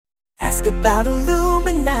ask about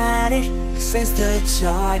Illuminati, since the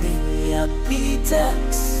charting of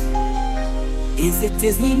Beatles. Is it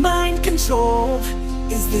Disney mind control?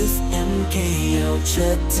 Is this MK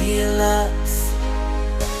Ultra Deluxe?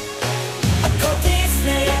 I go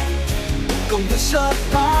Disney, go wish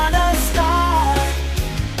upon a star.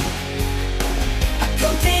 I go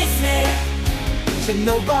Disney, to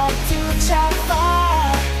know what to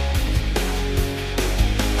Jafar.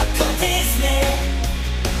 I go Disney,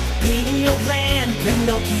 Pinocchio Land,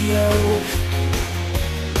 Pinocchio.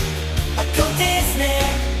 I go Disney,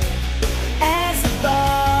 as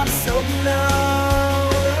above, so below.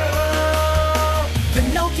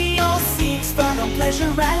 Pinocchio seeks fun on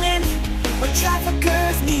Pleasure Island, where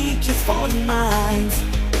traffickers need just fallen minds.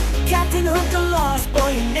 Captain Hook, the lost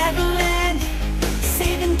boy in Neverland,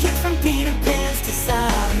 saving kids from Peter Pan's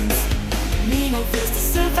designs. Nemo feels to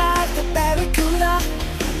survive the Barracuda,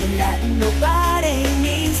 and that nobody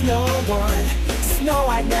means no one. Snow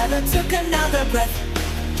White never took another breath.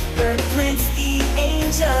 Bird Prince, the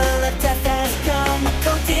angel of death has come.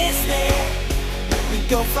 Go Disney, we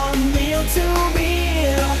go from real to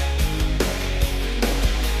real.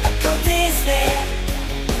 Go Disney,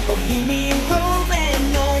 Bohemian Grove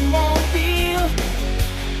and no more real.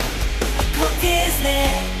 Go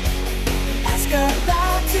Disney, ask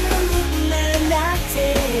about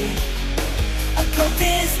Illuminati. Go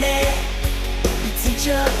Disney, we teach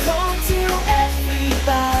a code to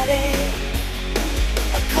everybody.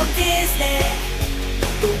 Go Disney,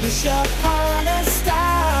 go wish upon a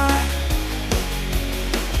star.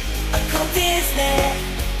 Go Disney,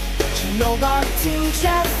 you know what to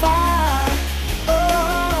Jafar.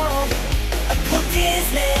 Oh, go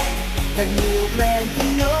Disney, the new brand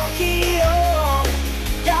Pinocchio.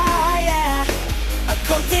 Yeah, yeah.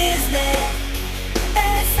 Go Disney,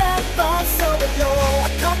 it's above so below.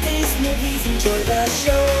 Go Disney, please enjoy the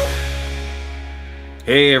show.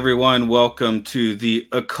 Hey everyone, welcome to the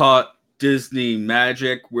Occult Disney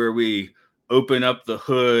Magic, where we open up the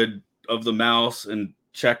hood of the mouse and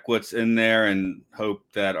check what's in there and hope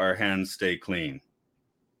that our hands stay clean.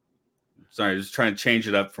 Sorry, just trying to change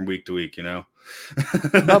it up from week to week, you know?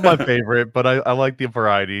 Not my favorite, but I like the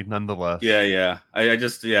variety nonetheless. Yeah. I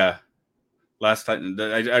just last time,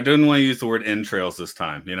 I didn't want to use the word entrails this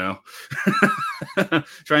time, you know?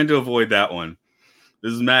 Trying to avoid that one.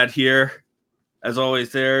 This is Matt here. As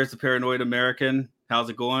always, there's the Paranoid American. How's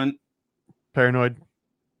it going? Paranoid.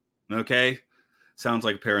 Okay. Sounds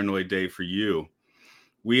like a paranoid day for you.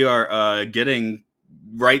 We are getting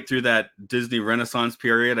right through that Disney Renaissance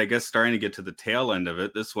period, I guess starting to get to the tail end of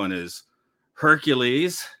it. This one is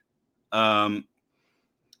Hercules. I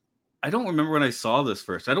don't remember when I saw this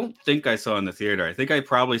first. I don't think I saw it in the theater. I think I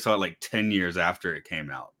probably saw it like 10 years after it came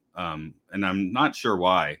out. And I'm not sure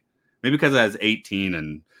why. Maybe because I was 18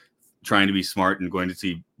 and trying to be smart and going to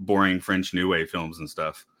see boring French New Wave films and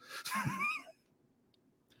stuff.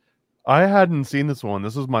 I hadn't seen this one.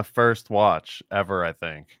 This was my first watch ever, I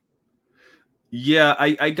think. Yeah,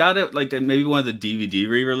 I got it like maybe one of the DVD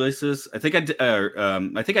re-releases. I think I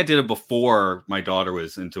did it before my daughter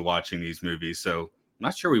was into watching these movies. So I'm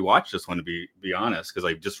not sure we watched this one, to be honest, because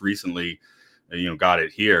I just recently, got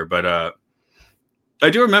it here. But I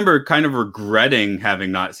do remember kind of regretting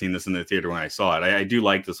having not seen this in the theater when I saw it. I do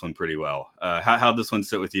like this one pretty well. How'd this one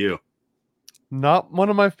sit with you? Not one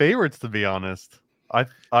of my favorites, to be honest.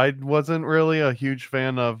 I wasn't really a huge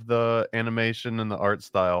fan of the animation and the art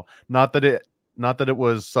style. Not that it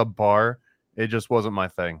was subpar. It just wasn't my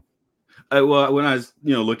thing. Well, when I was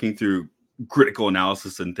looking through critical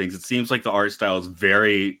analysis and things, it seems like the art style is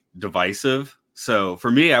very divisive. So for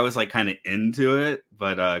me, I was like kind of into it,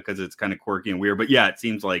 but because it's kind of quirky and weird. But yeah, it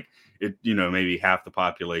seems like it, maybe half the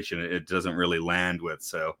population it doesn't really land with.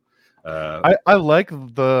 So I like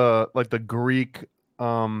the Greek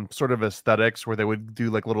sort of aesthetics where they would do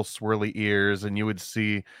like little swirly ears and you would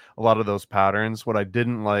see a lot of those patterns. What I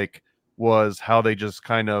didn't like was how they just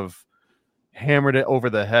kind of hammered it over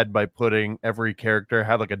the head by putting every character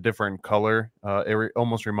had like a different color. It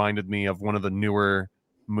almost reminded me of one of the newer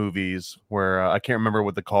movies where I can't remember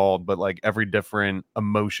what they're called, but like every different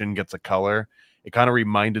emotion gets a color. It kind of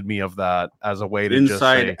reminded me of that as a way to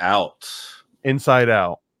Inside Out.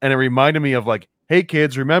 And it reminded me of like, hey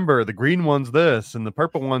kids, remember the green one's this and the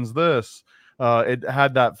purple one's this. It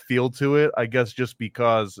had that feel to it, I guess, just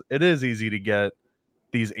because it is easy to get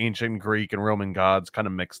these ancient Greek and Roman gods kind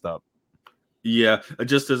of mixed up. Yeah,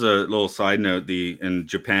 just as a little side note, in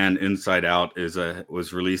Japan, Inside Out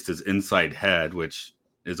was released as Inside Head, which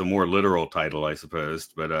is a more literal title, I suppose,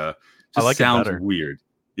 but just like sounds weird.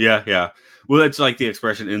 Yeah. Well, it's like the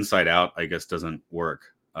expression Inside Out, I guess, doesn't work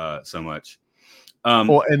so much.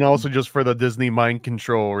 Well, and also just for the Disney mind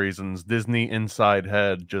control reasons, Disney Inside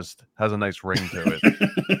Head just has a nice ring to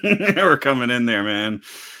it. We're coming in there, man.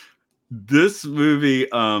 This movie,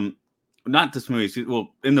 not this movie.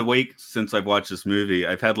 Well, in the wake since I've watched this movie,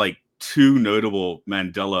 I've had like 2 notable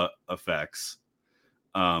Mandela effects.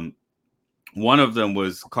 One of them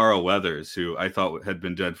was Carl Weathers, who I thought had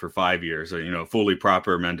been dead for 5 years, or fully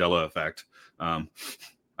proper Mandela effect.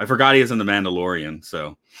 I forgot he was in The Mandalorian.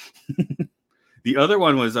 So the other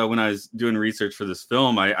one was when I was doing research for this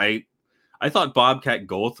film, I thought Bobcat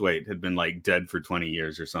Goldthwait had been like dead for 20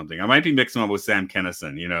 years or something. I might be mixing him up with Sam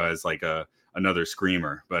Kinison, as like another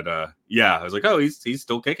screamer. But yeah, I was like, oh, he's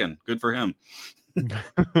still kicking. Good for him.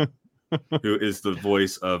 Who is the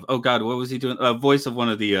voice of? Oh God, what was he doing? Voice of one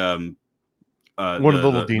of the one of the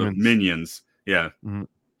little demons, the minions. Yeah,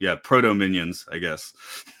 yeah, proto minions, I guess.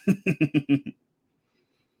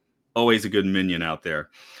 Always a good minion out there.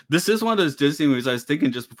 This is one of those Disney movies I was thinking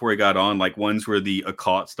just before I got on, like ones where the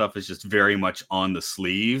occult stuff is just very much on the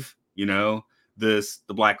sleeve. The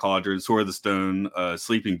Black Cauldron, Sword of the Stone,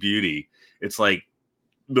 Sleeping Beauty. It's like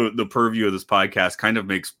the purview of this podcast kind of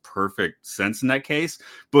makes perfect sense in that case.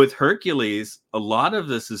 But with Hercules, a lot of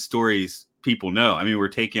this is stories people know. I mean, we're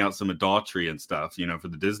taking out some adultery and stuff, for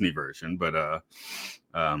the Disney version. But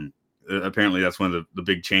apparently that's one of the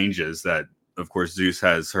big changes that, of course, Zeus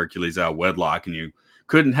has Hercules out of wedlock, and you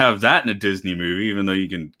couldn't have that in a Disney movie, even though you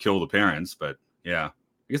can kill the parents. But yeah, I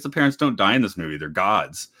guess the parents don't die in this movie. They're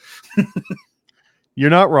gods. You're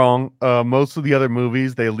not wrong. Most of the other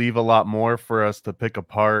movies, they leave a lot more for us to pick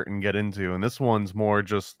apart and get into. And this one's more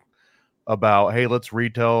just about, hey, let's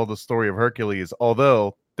retell the story of Hercules.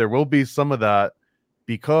 Although there will be some of that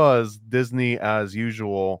because Disney, as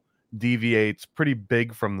usual, deviates pretty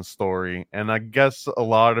big from the story. And I guess a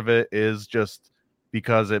lot of it is just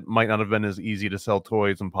because it might not have been as easy to sell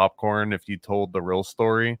toys and popcorn if you told the real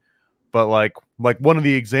story. But like one of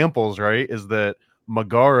the examples, right, is that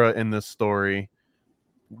Megara in this story,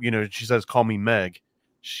 she says, call me Meg.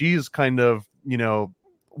 She's kind of,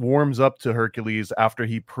 warms up to Hercules after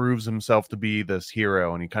he proves himself to be this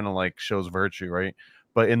hero and he kind of like shows virtue, right?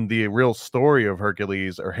 But in the real story of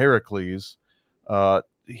Hercules or Heracles,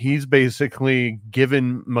 he's basically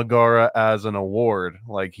given Megara as an award.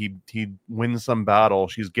 Like he wins some battle.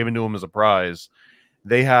 She's given to him as a prize.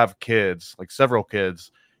 They have kids, like several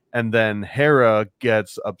kids. And then Hera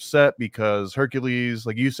gets upset because Hercules,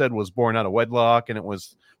 like you said, was born out of wedlock and it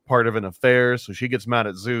was part of an affair. So she gets mad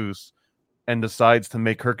at Zeus and decides to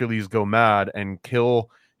make Hercules go mad and kill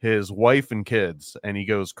his wife and kids. And he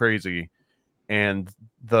goes crazy. And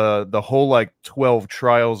the whole like 12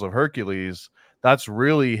 trials of Hercules, that's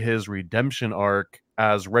really his redemption arc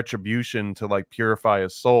as retribution to like purify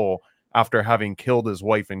his soul after having killed his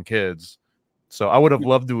wife and kids. So I would have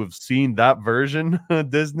loved to have seen that version of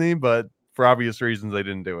Disney, but for obvious reasons, they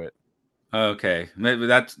didn't do it. Okay, maybe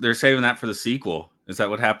they're saving that for the sequel. Is that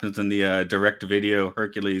what happens in the direct-to-video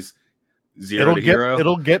Hercules Zero to Hero?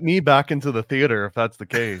 It'll get me back into the theater if that's the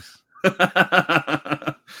case.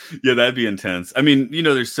 Yeah, that'd be intense. I mean,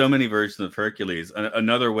 there's so many versions of Hercules.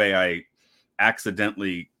 Another way I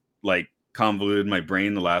accidentally like convoluted my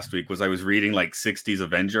brain the last week was I was reading like 60s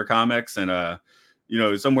Avenger comics, and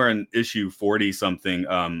somewhere in issue 40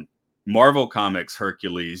 something, Marvel Comics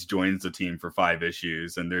Hercules joins the team for 5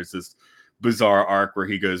 issues, and there's this bizarre arc where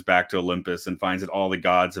he goes back to Olympus and finds that all the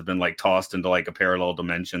gods have been like tossed into like a parallel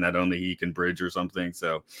dimension that only he can bridge or something.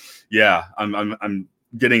 So yeah, I'm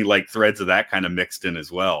getting like threads of that kind of mixed in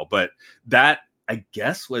as well. But that, I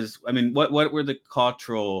guess, was, I mean, what were the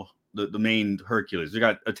cultural, the main Hercules? We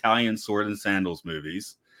got Italian Sword and Sandals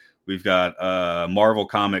movies. We've got Marvel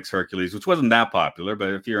Comics Hercules, which wasn't that popular, but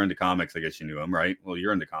if you're into comics, I guess you knew him, right? Well,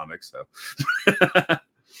 you're into comics, so.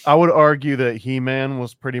 I would argue that He-Man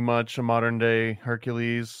was pretty much a modern day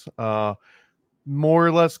Hercules, more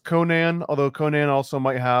or less Conan, although Conan also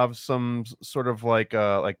might have some sort of like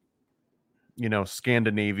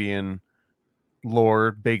Scandinavian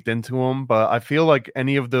lore baked into him. But I feel like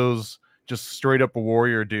any of those just straight up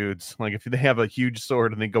warrior dudes, like if they have a huge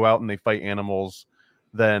sword and they go out and they fight animals,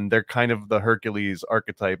 then they're kind of the Hercules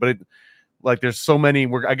archetype. But there's so many.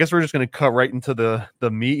 I guess we're just going to cut right into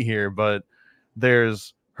the meat here. But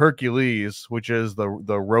there's Hercules, which is the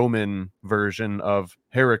Roman version of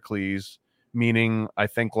Heracles, meaning I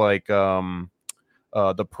think like the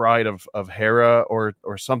pride of Hera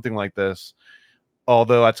or something like this.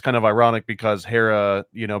 Although that's kind of ironic because Hera,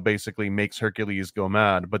 basically makes Hercules go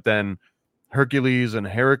mad. But then Hercules and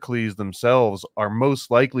Heracles themselves are most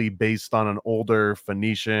likely based on an older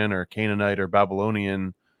Phoenician or Canaanite or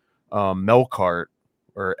Babylonian milk cart,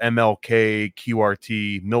 or MLK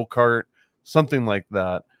QRT milk cart. something like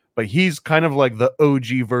that. But he's kind of like the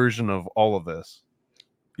OG version of all of this.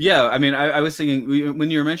 Yeah, I mean, I was thinking when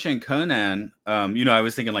you were mentioning Conan, I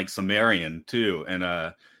was thinking like Sumerian too,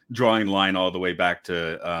 and drawing line all the way back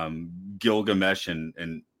to Gilgamesh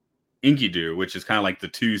and Enkidu, which is kind of like the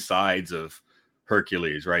two sides of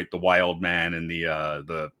Hercules, right? The wild man and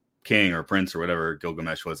the king or prince or whatever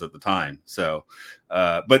Gilgamesh was at the time. So,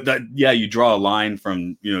 but you draw a line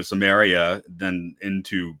from Sumeria then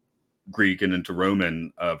into Greek and into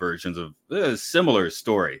Roman versions of a similar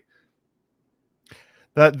story.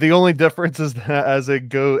 That the only difference is that as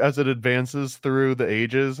it advances through the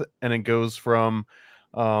ages, and it goes from,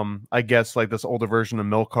 I guess, like this older version of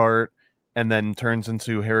Milcart, and then turns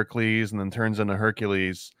into Heracles, and then turns into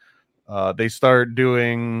Hercules. They start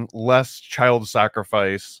doing less child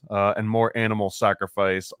sacrifice and more animal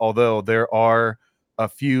sacrifice. Although there are a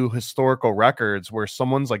few historical records where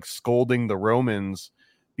someone's like scolding the Romans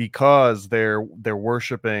because they're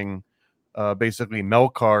worshiping basically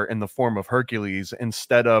Melkar in the form of Hercules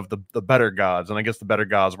instead of the better gods. And I guess the better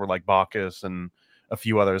gods were like Bacchus and a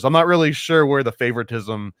few others. I'm not really sure where the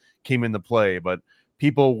favoritism came into play, but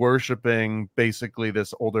people worshiping basically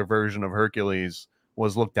this older version of Hercules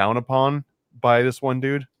was looked down upon by this one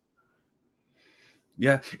dude.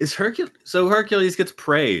 Yeah, is Hercules so Hercules gets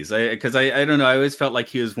praise? Because I don't know. I always felt like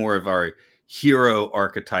he was more of our hero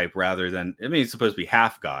archetype rather than. I mean, he's supposed to be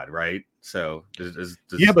half god, right? So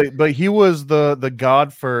yeah, but he was the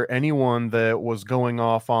god for anyone that was going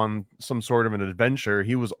off on some sort of an adventure.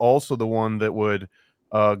 He was also the one that would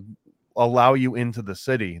allow you into the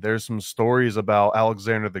city. There's some stories about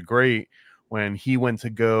Alexander the Great when he went to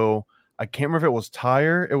go. I can't remember if it was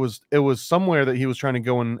Tyre. It was somewhere that he was trying to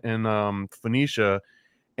go in Phoenicia,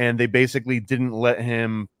 and they basically didn't let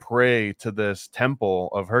him pray to this temple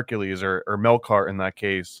of Hercules or Melkart in that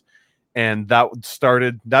case. And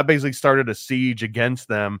that basically started a siege against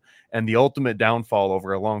them and the ultimate downfall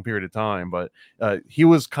over a long period of time. But he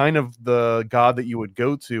was kind of the god that you would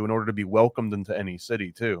go to in order to be welcomed into any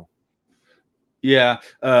city too. Yeah,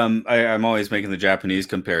 I'm always making the Japanese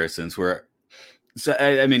comparisons where. So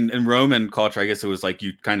I mean, in Roman culture, I guess it was like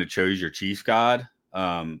you kind of chose your chief god.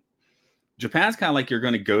 Japan's kind of like you're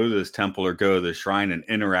going to go to this temple or go to the shrine and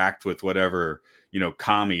interact with whatever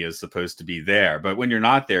kami is supposed to be there. But when you're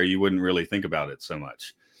not there, you wouldn't really think about it so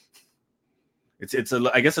much.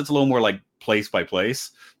 I guess it's a little more like place by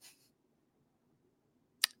place.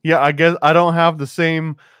 Yeah, I guess I don't have the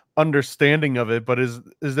same understanding of it, but does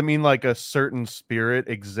it mean like a certain spirit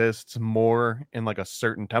exists more in like a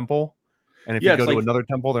certain temple? And if you go to another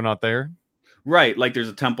temple, they're not there? Right. Like there's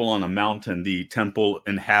a temple on a mountain. The temple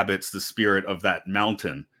inhabits the spirit of that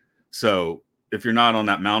mountain. So if you're not on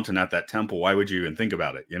that mountain at that temple, why would you even think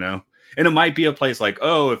about it? And it might be a place like,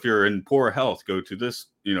 oh, if you're in poor health, go to this,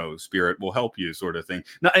 spirit will help you sort of thing.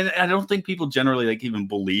 No, and I don't think people generally like even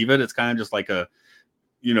believe it. It's kind of just like a,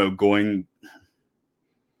 going,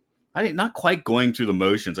 not quite going through the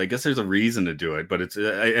motions. I guess there's a reason to do it, but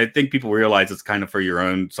I think people realize it's kind of for your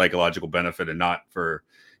own psychological benefit and not for,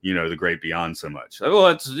 the great beyond so much. Well,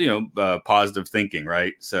 it's, positive thinking,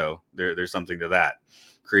 right? So there's something to that.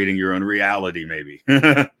 Creating your own reality, maybe.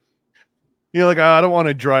 Like I don't want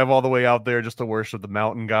to drive all the way out there just to worship the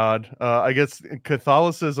mountain god. I guess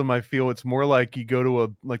Catholicism, I feel it's more like you go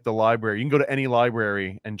to the library. You can go to any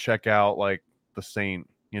library and check out like the saint,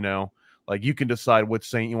 like you can decide which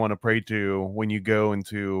saint you want to pray to when you go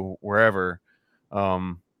into wherever.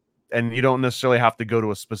 And you don't necessarily have to go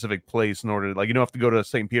to a specific place in order to, like, you don't have to go to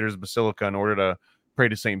St. Peter's Basilica in order to pray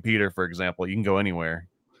to St. Peter, for example. You can go anywhere.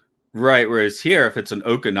 Right. Whereas here, if it's an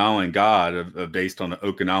Okinawan god based on an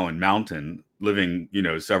Okinawan mountain living,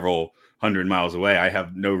 several hundred miles away, I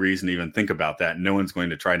have no reason to even think about that. No one's going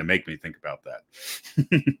to try to make me think about that.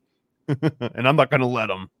 And I'm not going to let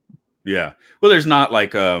them. Yeah. Well, there's not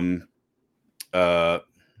like,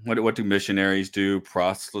 what do missionaries do?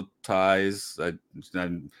 Proselytize?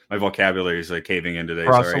 My vocabulary is like caving in today.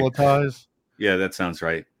 Proselytize? Sorry. Yeah, that sounds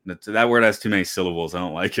right. That word has too many syllables. I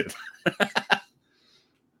don't like it.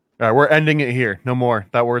 All right, we're ending it here. No more.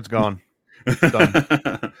 That word's gone.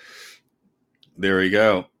 Done. There we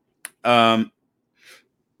go.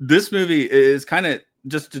 This movie is kind of,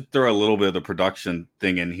 just to throw a little bit of the production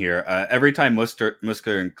thing in here. Every time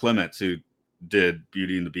Musker and Clements, who did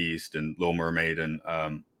Beauty and the Beast and Little Mermaid and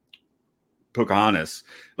Pocahontas,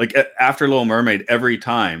 like after Little Mermaid, every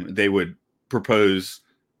time they would propose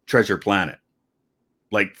Treasure Planet,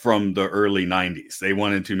 like from the early 90s. They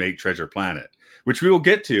wanted to make Treasure Planet, which we will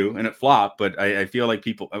get to, and it flopped, but I feel like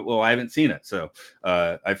people, I haven't seen it. So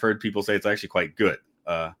I've heard people say it's actually quite good.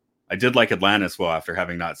 I did like Atlantis well after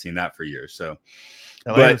having not seen that for years. So,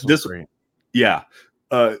 Atlantis was great. Yeah.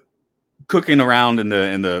 Uh, Cooking around in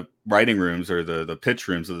the writing rooms or the pitch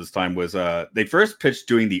rooms of this time was they first pitched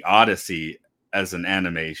doing the Odyssey as an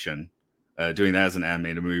animation, doing that as an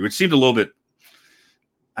animated movie, which seemed a little bit.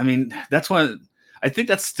 I mean, that's one. I think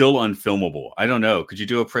that's still unfilmable. I don't know. Could you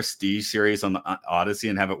do a prestige series on the Odyssey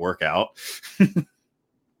and have it work out?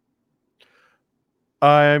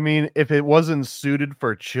 I mean, if it wasn't suited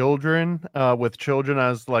for children, with children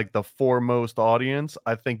as like the foremost audience,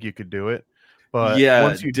 I think you could do it. But Yeah,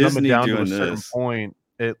 once you dumb it Disney down to a doing certain this. point,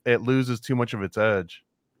 it loses too much of its edge.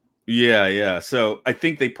 Yeah, yeah. So I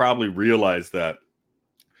think they probably realized that.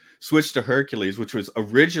 Switched to Hercules, which was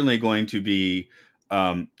originally going to be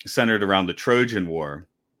centered around the Trojan War,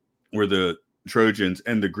 where the Trojans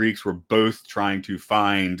and the Greeks were both trying to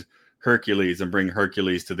find Hercules and bring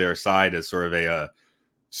Hercules to their side as sort of a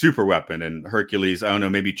super weapon. And Hercules, I don't know,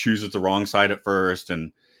 maybe chooses the wrong side at first,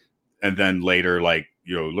 and then later, like,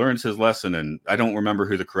 learns his lesson. And I don't remember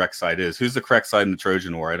who the correct side is. Who's the correct side in the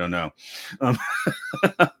Trojan War? I don't know.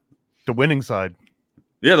 The winning side.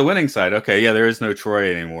 Yeah, the winning side. Okay, yeah, there is no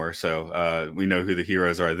Troy anymore, so we know who the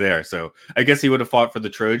heroes are there. So I guess he would have fought for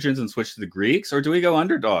the Trojans and switched to the Greeks, or do we go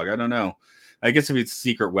underdog? I don't know. I guess if it's a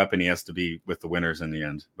secret weapon, he has to be with the winners in the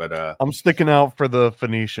end. But I'm sticking out for the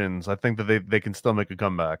Phoenicians. I think that they can still make a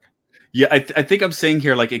comeback. yeah, I think I'm saying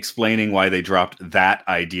here, like, explaining why they dropped that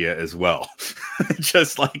idea as well.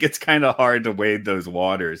 Just like it's kind of hard to wade those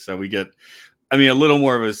waters. So we get, I mean, a little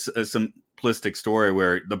more of a simplistic story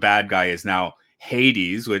where the bad guy is now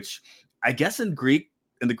Hades, which I guess in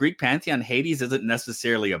the Greek pantheon, Hades isn't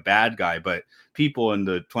necessarily a bad guy, but people in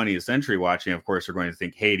the 20th century watching, of course, are going to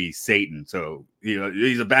think Hades, Satan. So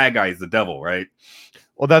he's a bad guy, he's the devil, right?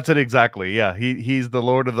 Well, that's it exactly. Yeah, he's the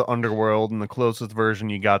lord of the underworld, and the closest version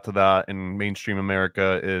you got to that in mainstream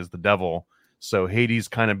America is the devil. So Hades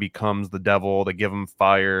kind of becomes the devil. They give him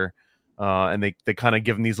fire, and they kind of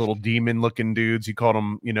give him these little demon-looking dudes. You call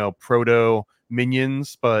them, proto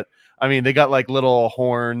minions, but I mean they got like little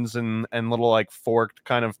horns and little like forked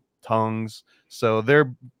kind of tongues. So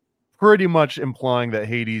they're pretty much implying that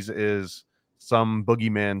Hades is some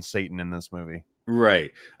boogeyman Satan in this movie.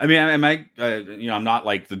 Right. I mean, I'm not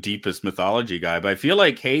like the deepest mythology guy, but I feel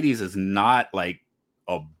like Hades is not like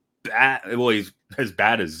a bad. Well, he's as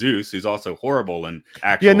bad as Zeus. He's also horrible in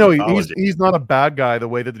actual Yeah, no, mythology. he's not a bad guy the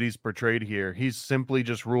way that he's portrayed here. He simply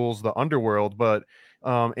just rules the underworld. But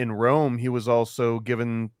in Rome, he was also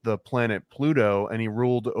given the planet Pluto, and he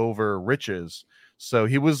ruled over riches. So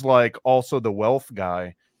he was like also the wealth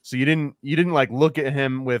guy. So you didn't like look at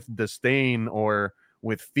him with disdain or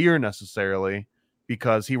with fear necessarily,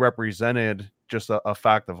 because he represented just a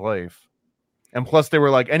fact of life. And plus they were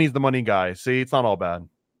like, and he's the money guy. See, it's not all bad.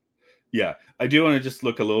 Yeah, I do want to just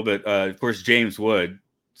look a little bit. Of course, James Wood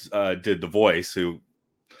did the voice. Who,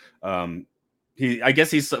 I guess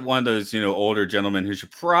he's one of those older gentlemen who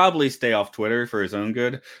should probably stay off Twitter for his own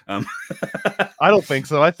good. I don't think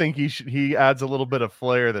so. I think he adds a little bit of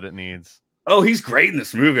flair that it needs. Oh, he's great in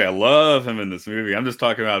this movie. I love him in this movie. I'm just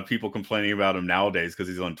talking about people complaining about him nowadays because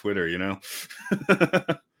he's on Twitter,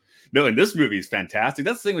 No, in this movie, he's fantastic.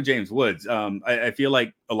 That's the thing with James Woods. I feel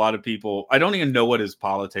like a lot of people, I don't even know what his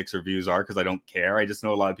politics or views are because I don't care. I just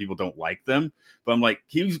know a lot of people don't like them. But I'm like,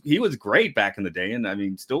 he was great back in the day. And I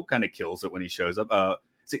mean, still kind of kills it when he shows up.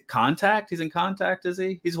 Is it Contact? He's in Contact, is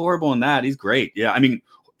he? He's horrible in that. He's great. Yeah, I mean,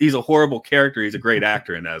 he's a horrible character. He's a great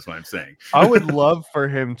actor, and that's what I'm saying. I would love for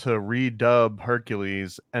him to redub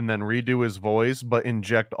Hercules and then redo his voice, but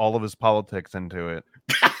inject all of his politics into it.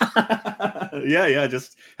 Yeah,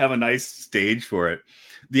 just have a nice stage for it.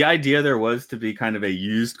 The idea there was to be kind of a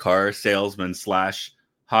used car salesman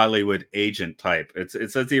 / Hollywood agent type. It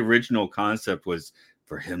says the original concept was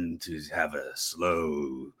for him to have a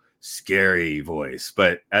slow, scary voice,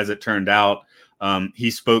 but as it turned out,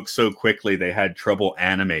 he spoke so quickly they had trouble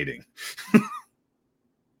animating.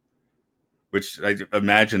 Which I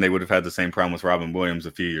imagine they would have had the same problem with Robin Williams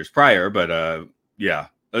a few years prior, but yeah,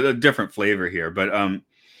 a different flavor here. But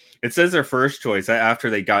it says their first choice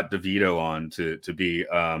after they got DeVito on to be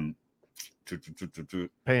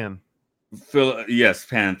Pan. Yes,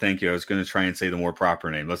 Pan. Thank you. I was going to try and say the more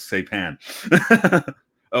proper name. Let's say Pan.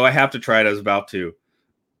 Oh, I have to try it. I was about to.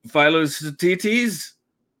 Philoctetes?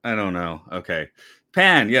 I don't know. Okay.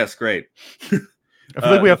 Pan. Yes, great. I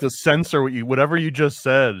feel like we have to censor whatever you just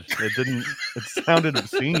said. It sounded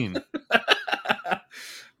obscene.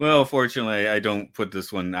 Well, fortunately, I don't put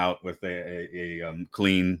this one out with a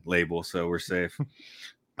clean label, so we're safe.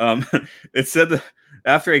 It said that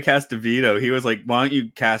after he cast DeVito, he was like, "Why don't you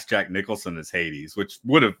cast Jack Nicholson as Hades?" Which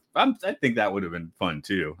would have, I think that would have been fun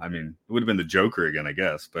too. I mean, it would have been the Joker again, I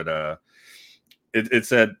guess. But it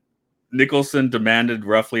said Nicholson demanded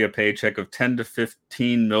roughly a paycheck of 10 to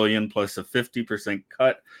 15 million plus a 50%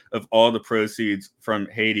 cut of all the proceeds from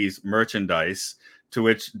Hades merchandise, to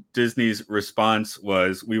which Disney's response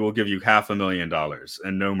was, "We will give you $500,000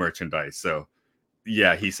 and no merchandise." So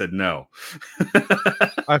yeah, he said no.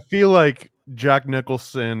 I feel like Jack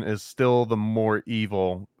Nicholson is still the more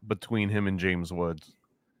evil between him and James Woods.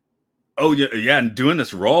 Oh yeah, and doing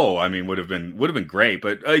this role, I mean, would have been great.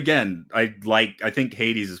 But again, I think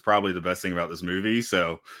Hades is probably the best thing about this movie.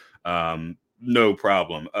 So no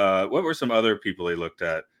problem. What were some other people they looked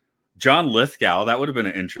at? John Lithgow, that would have been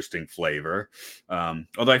an interesting flavor.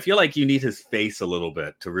 Although I feel like you need his face a little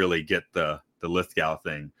bit to really get the Lithgow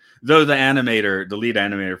thing. Though the lead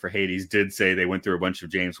animator for Hades, did say they went through a bunch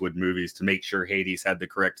of James Wood movies to make sure Hades had the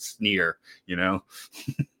correct sneer,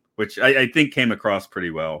 which I think came across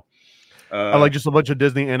pretty well. I like just a bunch of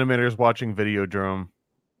Disney animators watching Videodrome.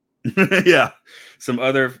 Yeah. Some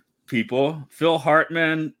other people. Phil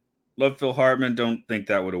Hartman. Love Phil Hartman. Don't think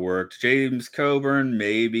that would have worked. James Coburn,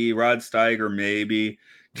 maybe. Rod Steiger, maybe.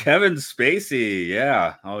 Kevin Spacey.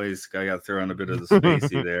 Yeah. Always I got to throw in a bit of the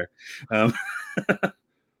Spacey there.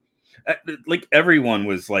 Like everyone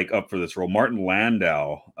was like up for this role. Martin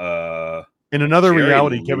Landau. In another Jerry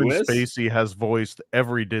reality, Lewis? Kevin Spacey has voiced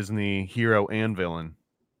every Disney hero and villain.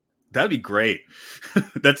 That'd be great.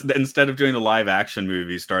 That's instead of doing the live action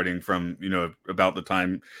movie starting from, about the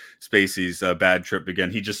time Spacey's Bad Trip began,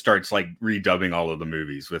 he just starts like redubbing all of the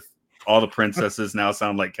movies with all the princesses now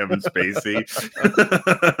sound like Kevin Spacey.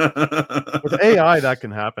 With AI, that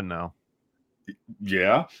can happen now.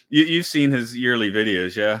 Yeah. You've seen his yearly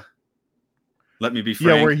videos, yeah? Let me be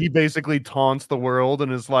frank. Yeah, where he basically taunts the world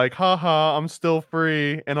and is like, haha, I'm still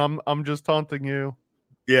free and I'm just taunting you.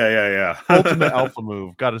 Yeah. Ultimate alpha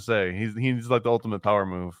move, gotta say. He's like the ultimate power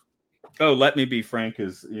move. Oh, Let Me Be Frank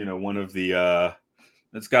is, one of the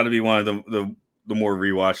it's got to be one of the more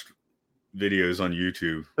rewatched videos on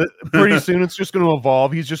YouTube. Pretty soon it's just going to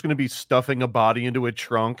evolve. He's just going to be stuffing a body into a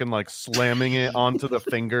trunk and like slamming it onto the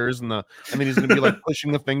fingers and then he's going to be like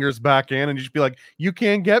pushing the fingers back in and just be like, "You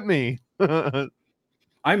can't get me."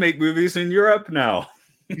 I make movies in Europe now.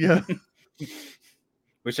 Yeah.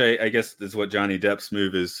 Which I guess is what Johnny Depp's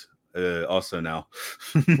move is also now.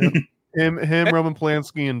 Yep. Him, Roman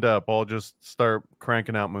Polanski, and Depp all just start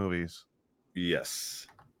cranking out movies. Yes.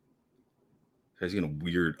 He's getting a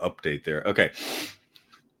weird update there. Okay.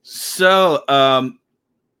 So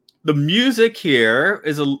the music here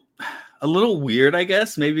is a little weird, I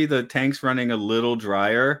guess. Maybe the tank's running a little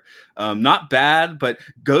drier. Not bad, but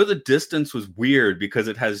Go the Distance was weird because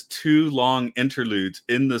it has 2 long interludes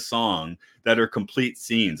in the song that are complete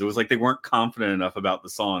scenes. It was like they weren't confident enough about the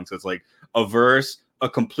song. So it's like a verse, a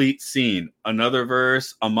complete scene, another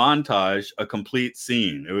verse, a montage, a complete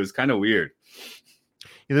scene. It was kind of weird.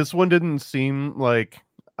 Yeah, this one didn't seem like,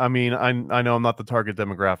 I mean, I know I'm not the target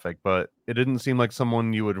demographic, but it didn't seem like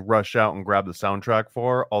someone you would rush out and grab the soundtrack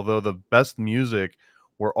for. Although the best music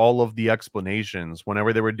were all of the explanations.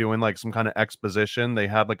 Whenever they were doing like some kind of exposition, they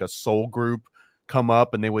had like a soul group come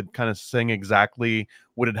up and they would kind of sing exactly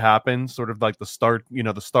what had happened, sort of like the Star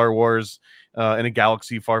Wars in a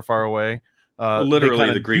galaxy far, far away.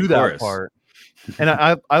 Literally the Greek chorus part. And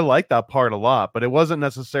I like that part a lot, but it wasn't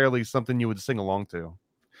necessarily something you would sing along to.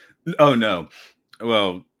 Oh no.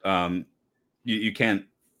 Well, you can't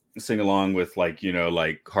sing along with like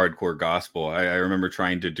hardcore gospel. I remember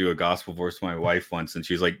trying to do a gospel voice to my wife once, and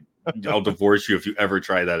she's like, "I'll divorce you if you ever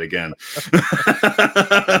try that again."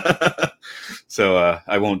 So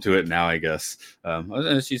I won't do it now, I guess.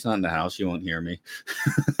 She's not in the house; she won't hear me.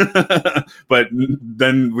 But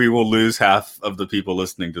then we will lose half of the people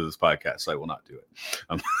listening to this podcast. So I will not do it.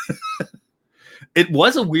 It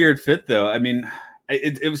was a weird fit, though. I mean,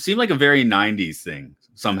 it seemed like a very 90s thing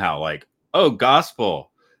somehow. Like, oh,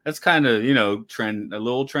 gospel. That's kind of, a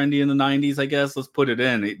little trendy in the 90s, I guess. Let's put it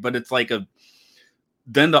in. But it's like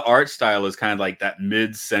then the art style is kind of like that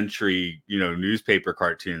mid-century, newspaper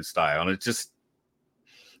cartoon style. And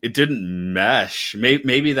it didn't mesh.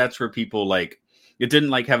 Maybe that's where people like, it didn't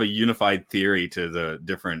like have a unified theory to the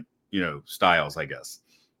different, styles, I guess.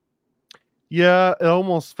 Yeah, it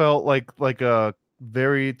almost felt like a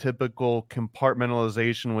very typical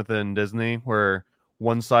compartmentalization within Disney, where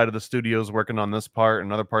one side of the studio is working on this part,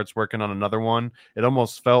 another part's working on another one. It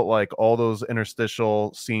almost felt like all those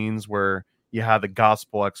interstitial scenes where you had the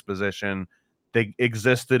gospel exposition, they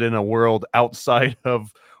existed in a world outside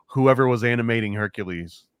of whoever was animating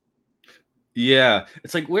Hercules. Yeah,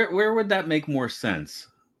 it's like where would that make more sense?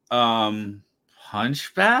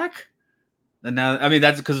 Hunchback? And now, I mean,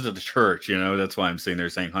 that's because of the church, you know. That's why I'm sitting there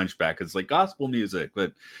saying Hunchback. It's like gospel music,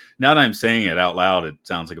 but now that I'm saying it out loud, it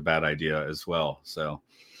sounds like a bad idea as well. So,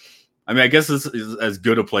 I mean, I guess this is as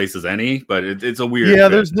good a place as any, but it's a weird. Yeah,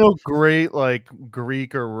 fit. there's no great like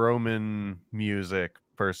Greek or Roman music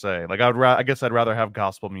per se. Like I guess I'd rather have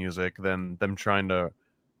gospel music than them trying to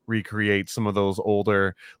recreate some of those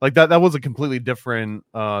older like that. That was a completely different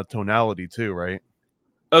tonality too, right?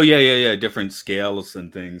 Oh yeah. Different scales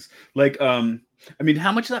and things. Like, I mean,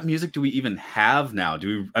 how much of that music do we even have now? Do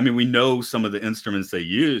we? I mean, we know some of the instruments they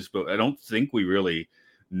use, but I don't think we really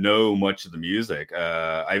know much of the music.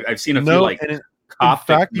 I've seen a few No, like and in Coptic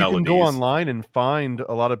fact, you can go melodies. online and find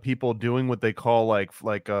a lot of people doing what they call like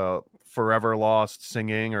forever lost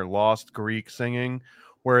singing or lost Greek singing,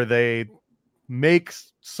 where they make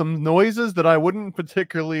some noises that I wouldn't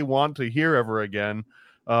particularly want to hear ever again.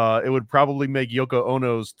 It would probably make Yoko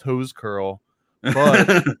Ono's toes curl,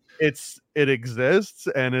 but it exists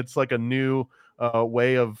and it's like a new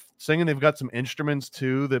way of singing. They've got some instruments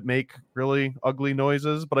too that make really ugly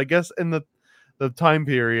noises, but I guess in the time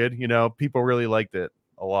period, you know, people really liked it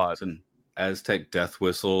a lot. Some Aztec death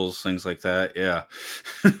whistles, things like that. Yeah.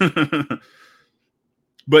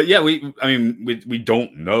 But yeah, I mean, we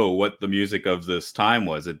don't know what the music of this time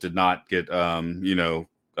was. It did not get,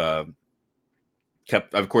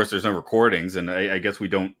 kept. Of course, there's no recordings, and I guess we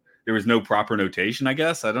don't. There was no proper notation. I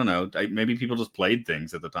guess I don't know. Maybe people just played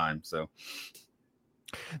things at the time. So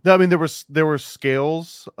No, I mean there were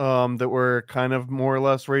scales that were kind of more or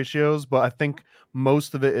less ratios, but I think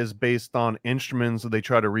most of it is based on instruments that they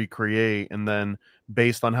try to recreate, and then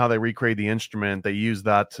based on how they recreate the instrument, they use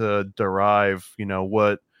that to derive, you know,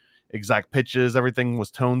 what exact pitches everything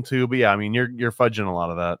was toned to. But yeah, I mean you're fudging a lot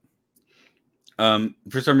of that.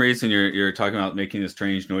 For some reason, you're talking about making the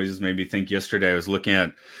strange noises. Made me think. Yesterday, I was looking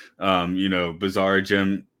at, bizarre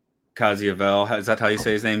Jim Caziovel. Is that how you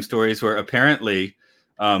say his name? Stories where apparently,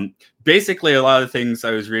 basically, a lot of things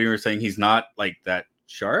I was reading were saying he's not like that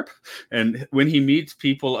sharp, and when he meets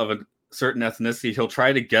people of a certain ethnicity, he'll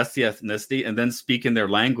try to guess the ethnicity and then speak in their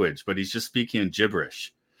language, but he's just speaking in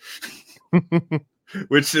gibberish,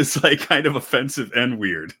 which is like kind of offensive and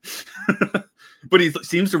weird. But he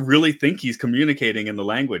seems to really think he's communicating in the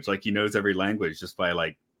language, like he knows every language just by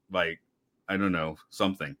like I don't know,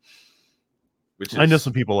 something. Which I know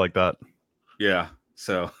some people like that. Yeah.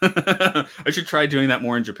 So I should try doing that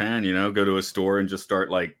more in Japan, you know, go to a store and just start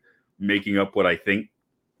like making up what I think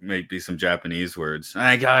might be some Japanese words.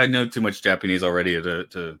 I know too much Japanese already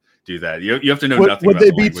to do that. You have to know nothing about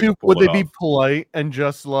the language to pull would it they be off. polite and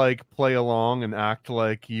just like play along and act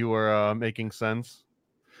like you are making sense?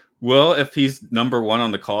 Well, if he's number one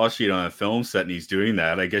on the call sheet on a film set and he's doing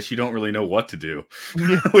that, I guess you don't really know what to do,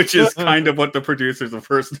 which is kind of what the producers of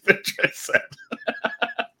First Adventure said.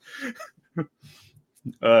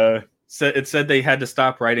 It said they had to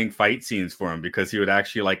stop writing fight scenes for him because he would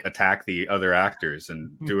actually like attack the other actors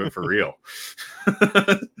and do it for real.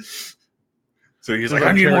 So he's like,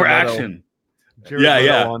 I need more action.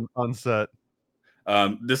 Yeah. On set.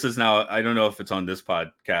 This is now, I don't know if it's on this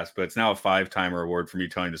podcast, but it's now a 5-timer award for me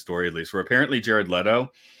telling the story, at least, where apparently Jared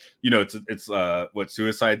Leto, you know, it's what,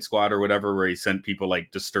 Suicide Squad or whatever, where he sent people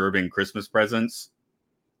like disturbing Christmas presents,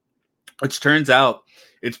 which turns out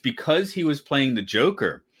it's because he was playing the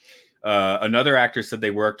Joker. Another actor said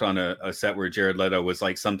they worked on a set where Jared Leto was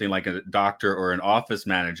like something like a doctor or an office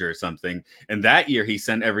manager or something. And that year he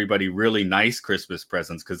sent everybody really nice Christmas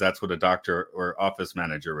presents because that's what a doctor or office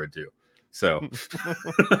manager would do. So,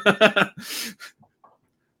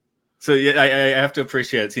 so yeah, I have to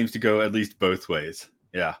appreciate it. Seems to go at least both ways.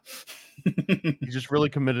 Yeah. He's just really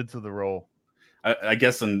committed to the role. I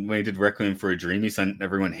guess when he did Requiem for a Dream, he sent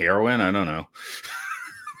everyone heroin. I don't know.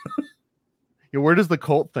 Yeah, where does the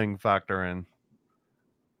cult thing factor in?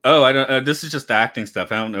 Oh, I don't. This is just acting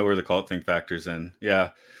stuff. I don't know where the cult thing factors in.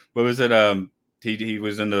 Yeah, what was it? He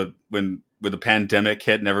was in when the pandemic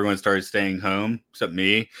hit and everyone started staying home except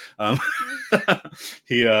me.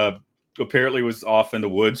 He apparently was off in the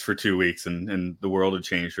woods for 2 weeks, and the world had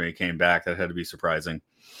changed when he came back. That had to be surprising.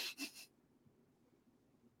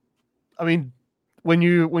 I mean, when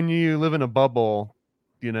you live in a bubble,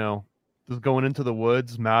 you know, does going into the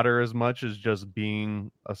woods matter as much as just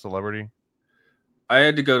being a celebrity? I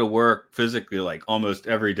had to go to work physically like almost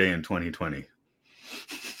every day in 2020.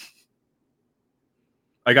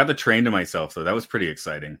 I got the train to myself, though. That was pretty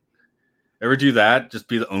exciting. Ever do that? Just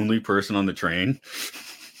be the only person on the train?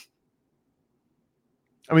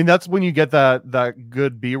 I mean, that's when you get that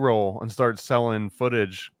good B-roll and start selling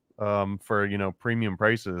footage for, you know, premium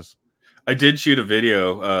prices. I did shoot a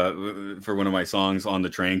video for one of my songs on the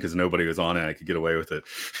train because nobody was on it. I could get away with it.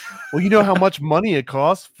 Well, you know how much money it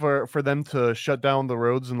costs for them to shut down the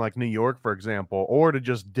roads in like New York, for example, or to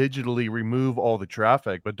just digitally remove all the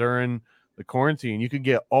traffic. But during the quarantine, you could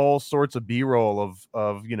get all sorts of B-roll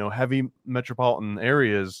of heavy metropolitan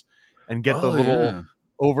areas and get the Oh little yeah,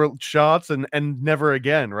 over shots and never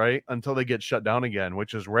again, right? Until they get shut down again,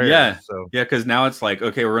 which is rare. yeah, So yeah. Because now it's like,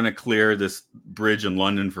 okay, we're gonna clear this bridge in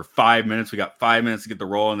London for 5 minutes. We got 5 minutes to get the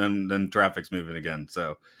roll, and then traffic's moving again.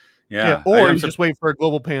 So yeah, yeah, or you just wait for a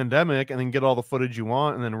global pandemic and then get all the footage you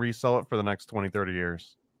want and then resell it for the next 20, 30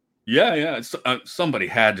 years. yeah. Somebody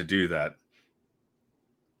had to do that.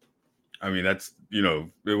 I mean, that's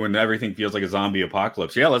when everything feels like a zombie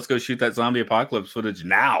apocalypse. Yeah, let's go shoot that zombie apocalypse footage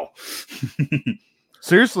now.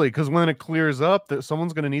 Seriously, because when it clears up, that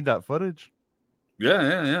someone's going to need that footage.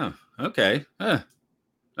 Yeah. Okay. Oh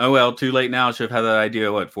well, too late now. Should have had that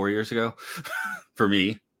idea 4 years ago. For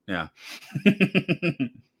me, yeah.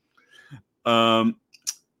 Let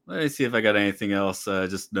me see if I got anything else.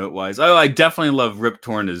 Just note wise. Oh, I definitely love Rip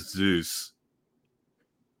Torn as Zeus.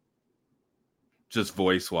 Just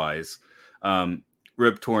voice wise.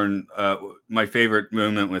 Rip Torn. My favorite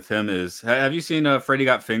moment with him is. Have you seen Freddy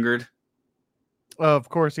Got Fingered? Of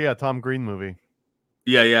course, yeah, Tom Green movie.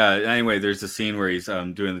 Yeah. Anyway, there's a scene where he's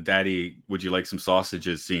doing the "Daddy, would you like some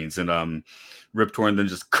sausages?" scenes, and Rip Torn then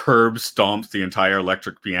just curb stomps the entire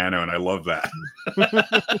electric piano, and I love that.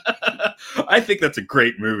 I think that's a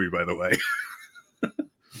great movie, by the way.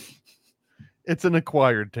 It's an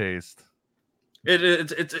acquired taste.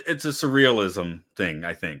 It's a surrealism thing.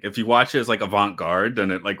 I think if you watch it as like avant-garde,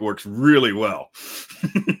 then it like works really well.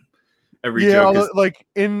 Every joke is like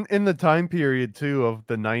in the time period too of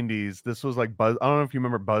the 90s. This was like Buzz. I don't know if you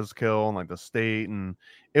remember Buzzkill and like The State, and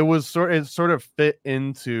it sort of fit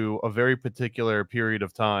into a very particular period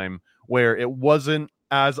of time where it wasn't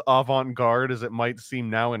as avant-garde as it might seem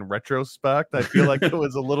now in retrospect. I feel like it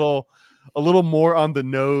was a little more on the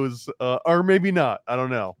nose, or maybe not. I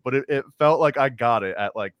don't know, but it felt like I got it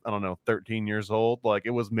at like, I don't know, 13 years old. Like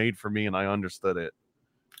it was made for me and I understood it.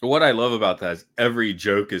 what I love about that is every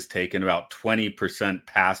joke is taken about 20%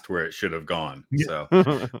 past where it should have gone. So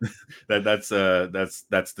that's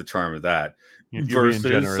the charm of that.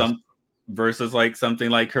 Versus like something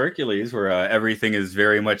like Hercules, where everything is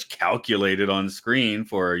very much calculated on screen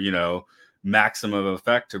for maximum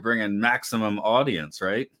effect to bring in maximum audience,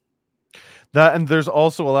 right? That, and there's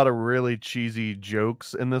also a lot of really cheesy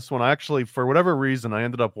jokes in this one. Actually, for whatever reason, I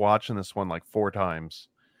ended up watching this one like 4 times.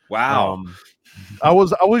 Wow. I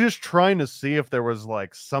was just trying to see if there was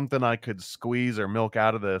like something I could squeeze or milk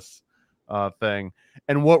out of this thing.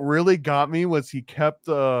 And what really got me was he kept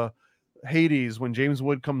Hades, when James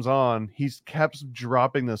Wood comes on, he's kept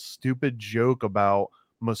dropping this stupid joke about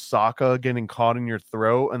Masaka getting caught in your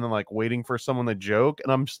throat and then like waiting for someone to joke.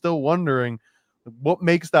 And I'm still wondering what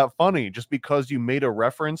makes that funny, just because you made a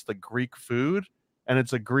reference to Greek food and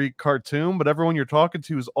it's a Greek cartoon, but everyone you're talking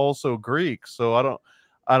to is also Greek. So I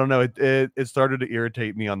don't know. It started to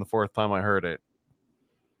irritate me on the 4th time I heard it.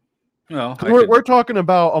 Well, we're talking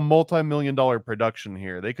about a multi-million-dollar production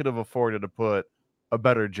here. They could have afforded to put a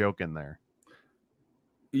better joke in there.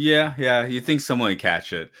 Yeah. You think someone would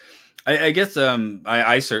catch it? I guess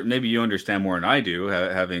I certainly, maybe you understand more than I do,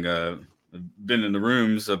 having been in the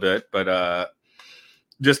rooms a bit, but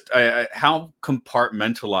just how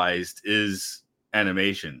compartmentalized is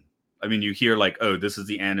animation? I mean, you hear like, oh, this is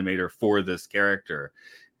the animator for this character.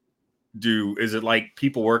 Is it like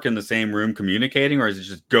people work in the same room communicating, or is it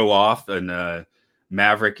just go off and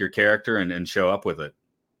maverick your character and show up with it?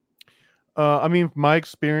 I mean, my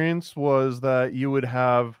experience was that you would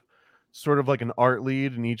have sort of like an art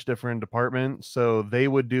lead in each different department. So they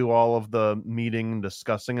would do all of the meeting and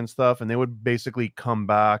discussing and stuff, and they would basically come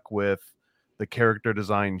back with the character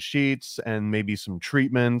design sheets and maybe some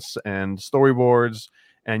treatments and storyboards.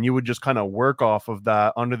 And you would just kind of work off of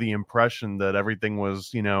that under the impression that everything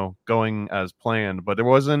was, going as planned. But there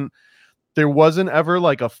wasn't ever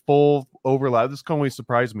like a full overlap. This always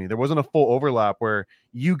surprised me. There wasn't a full overlap where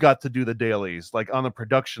you got to do the dailies. Like on the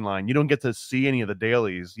production line, you don't get to see any of the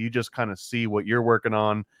dailies. You just kind of see what you're working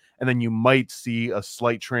on. And then you might see a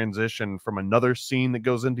slight transition from another scene that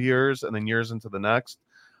goes into yours and then yours into the next.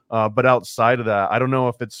 But outside of that, I don't know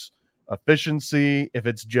if it's efficiency, if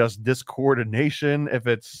it's just discoordination, if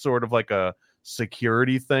it's sort of like a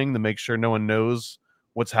security thing to make sure no one knows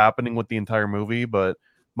what's happening with the entire movie. But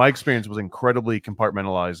my experience was incredibly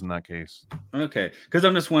compartmentalized in that case. Okay, because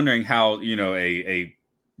I'm just wondering how a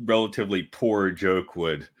relatively poor joke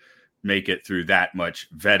would make it through that much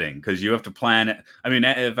vetting, because you have to plan it. I mean,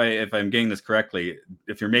 if I'm getting this correctly,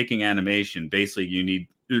 if you're making animation, basically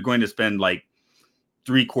you're going to spend like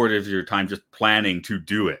 3/4 of your time just planning to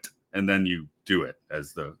do it, and then you do it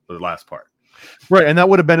as the last part. Right, and that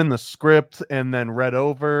would have been in the script and then read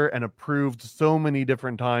over and approved so many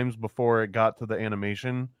different times before it got to the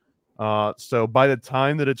animation. So by the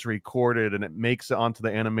time that it's recorded and it makes it onto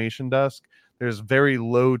the animation desk, there's very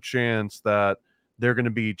low chance that they're going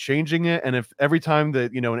to be changing it. And if every time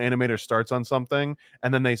that, an animator starts on something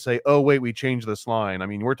and then they say, oh, wait, we changed this line. I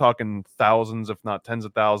mean, we're talking thousands, if not tens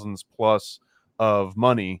of thousands plus of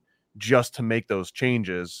money just to make those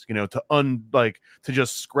changes, to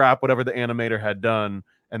just scrap whatever the animator had done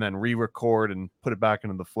and then re-record and put it back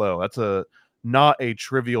into the flow. That's not a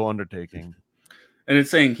trivial undertaking. And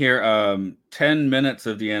it's saying here, 10 minutes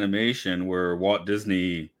of the animation were Walt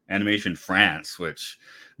Disney Animation France, which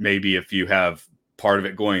maybe if you have part of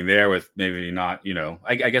it going there with maybe not,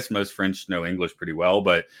 I guess most French know English pretty well,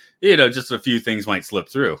 but, just a few things might slip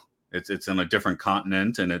through. It's on a different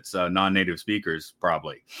continent and it's non-native speakers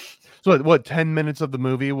probably. So what, 10 minutes of the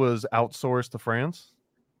movie was outsourced to France?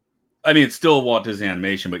 I mean, it's still Walt Disney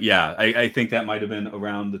Animation, but yeah, I think that might have been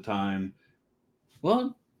around the time.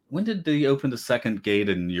 Well, when did they open the second gate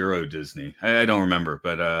in Euro Disney? I don't remember,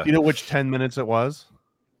 but do you know which 10 minutes it was?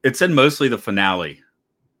 It said mostly the finale.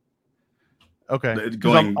 Okay,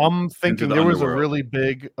 I'm thinking there was a really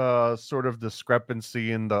big sort of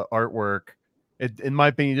discrepancy in the artwork. In my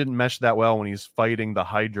opinion, he didn't mesh that well when he's fighting the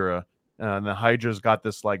Hydra. And the Hydra's got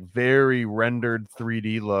this like very rendered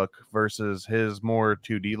 3D look versus his more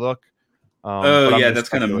 2D look. That's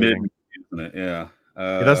kind of mid, isn't it? Yeah.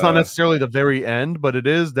 That's not necessarily the very end, but it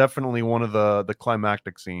is definitely one of the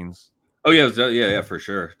climactic scenes. Oh yeah, for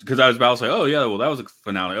sure. Because I was about to say, oh yeah, well that was a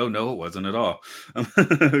finale. Oh no, it wasn't at all.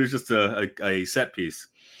 It was just a set piece.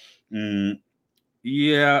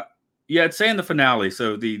 Yeah, it's saying the finale.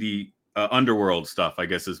 So the underworld stuff, I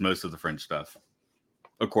guess, is most of the French stuff,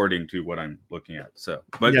 according to what I'm looking at. So,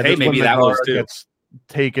 but hey, maybe that was too. Gets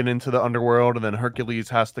taken into the underworld, and then Hercules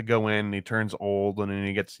has to go in, and he turns old, and then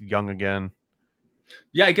he gets young again.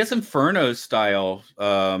 Yeah, I guess Inferno style.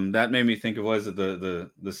 That made me think of, was it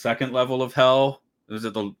the second level of hell? Was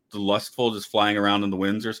it the lustful just flying around in the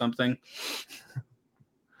winds or something?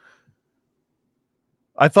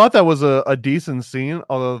 I thought that was a decent scene,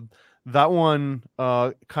 although that one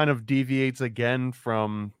kind of deviates again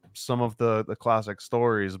from some of the classic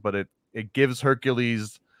stories, but it gives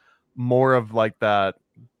Hercules more of like that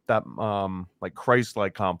like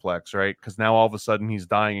Christ-like complex, right? Because now all of a sudden he's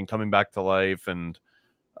dying and coming back to life, and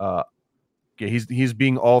he's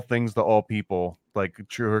being all things to all people, like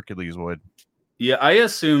true Hercules would. Yeah, I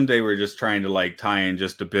assumed they were just trying to like tie in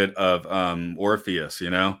just a bit of Orpheus,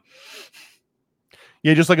 Yeah,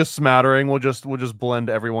 just like a smattering. We'll just blend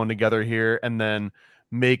everyone together here, and then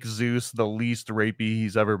make Zeus the least rapey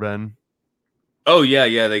he's ever been. Oh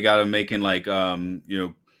yeah, they got him making like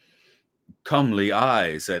comely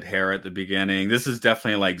eyes at Hera at the beginning. This is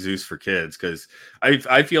definitely like Zeus for kids, because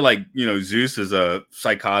I feel like Zeus is a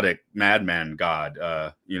psychotic madman god,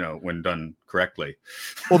 when done correctly.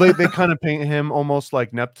 Well, they kind of paint him almost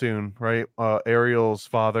like Neptune, right? Ariel's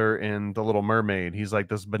father in The Little Mermaid. He's like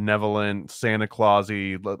this benevolent Santa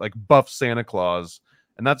Claus-y, like buff Santa Claus,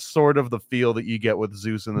 and that's sort of the feel that you get with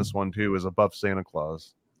Zeus in this one too, is a buff Santa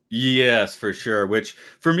Claus. Yes, for sure. Which,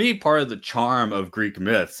 for me, part of the charm of Greek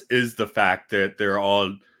myths is the fact that they're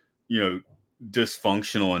all,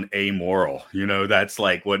 dysfunctional and amoral. That's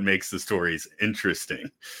like what makes the stories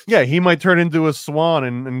interesting. Yeah, he might turn into a swan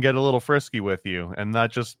and get a little frisky with you, and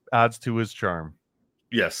that just adds to his charm.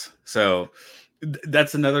 Yes. So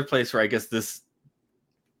that's another place where I guess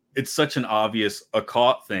it's such an obvious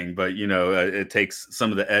occult thing, but, it takes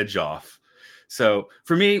some of the edge off. So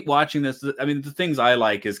for me, watching this, I mean, the things I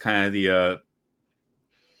like is kind of the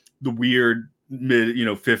weird mid,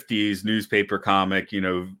 50s newspaper comic,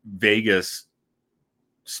 Vegas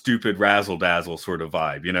stupid razzle dazzle sort of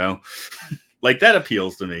vibe, like that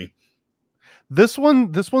appeals to me. This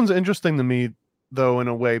one's interesting to me though, in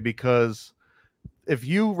a way, because if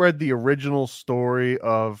you read the original story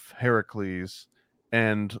of Hercules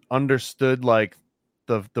and understood like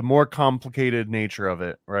the more complicated nature of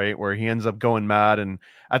it, right, where he ends up going mad, and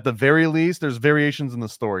at the very least there's variations in the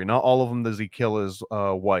story. Not all of them does he kill his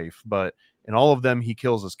wife, but in all of them he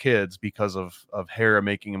kills his kids because of Hera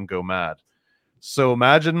making him go mad. So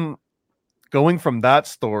imagine going from that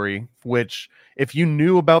story, which if you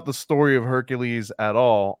knew about the story of Hercules at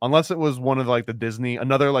all, unless it was one of like the Disney,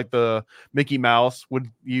 another like the Mickey Mouse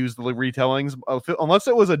would use the retellings, unless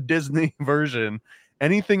it was a Disney version,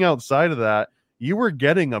 anything outside of that, you were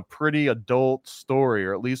getting a pretty adult story,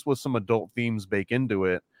 or at least with some adult themes baked into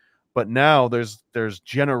it. But now there's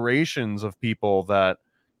generations of people that,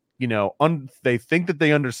 you know, they think that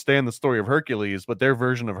they understand the story of Hercules, but their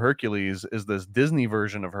version of Hercules is this Disney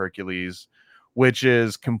version of Hercules, which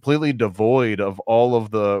is completely devoid of all of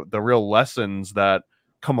the real lessons that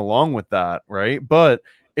come along with that, right? But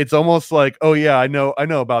it's almost like, oh yeah, I know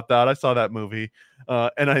about that. I saw that movie.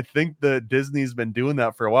 And I think that Disney's been doing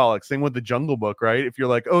that for a while. Like same with the Jungle Book, right? If you're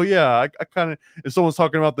like, oh yeah, I kind of, if someone's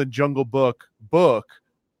talking about the Jungle book, but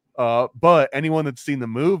anyone that's seen the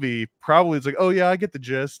movie probably is like, oh yeah, I get the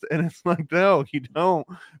gist. And it's like, no, you don't,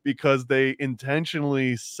 because they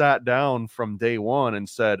intentionally sat down from day one and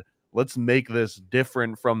said, let's make this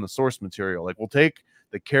different from the source material. Like we'll take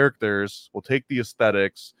the characters, we'll take the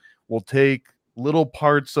aesthetics, we'll take little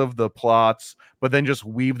parts of the plots, but then just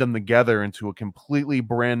weave them together into a completely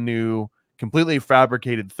brand new, completely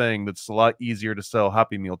fabricated thing that's a lot easier to sell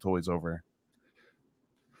Happy Meal toys over.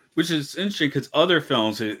 Which is interesting because other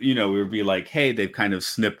films, you know, would be like, hey, they've kind of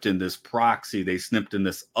snipped in this proxy, they snipped in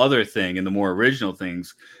this other thing, in the more original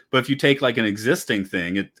things. But if you take like an existing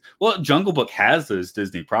thing, Jungle Book has those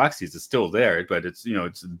Disney proxies. It's still there, but it's, you know,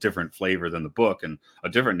 it's a different flavor than the book and a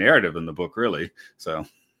different narrative than the book, really. So,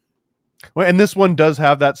 well, and this one does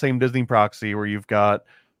have that same Disney proxy where you've got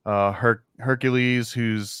Hercules,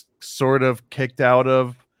 who's sort of kicked out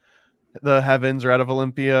of the heavens or out of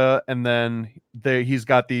Olympia, and then he's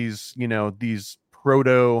got these, you know, these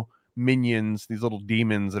proto minions, these little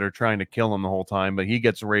demons that are trying to kill him the whole time, but he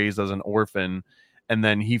gets raised as an orphan, and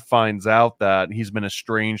then he finds out that he's been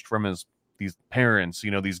estranged from these parents,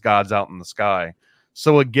 you know, these gods out in the sky.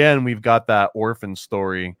 So again, we've got that orphan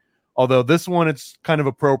story, although this one it's kind of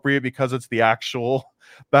appropriate because it's the actual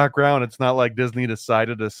background. It's not like Disney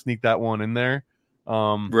decided to sneak that one in there.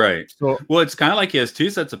 Right. So, well, it's kind of like he has two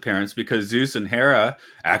sets of parents because Zeus and Hera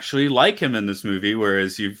actually like him in this movie,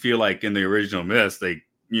 whereas you feel like in the original myths they,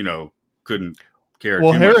 you know, couldn't care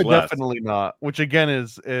well, too Hera much less. definitely not. Which again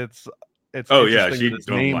is it's Oh yeah, interesting she that his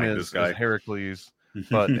don't name like this guy. is Heracles,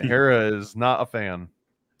 but Hera is not a fan.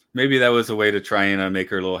 Maybe that was a way to try and make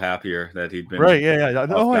her a little happier that he'd been Right? Yeah.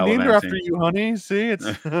 Oh, I named her after gallivanting. you, honey. See, it's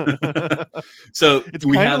So it's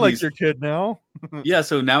we kind have of like these, your kid now. yeah.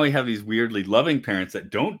 So now we have these weirdly loving parents that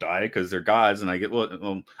don't die because they're gods, and I get I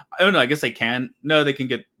don't know. I guess they can. No, they can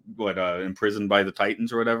get imprisoned by the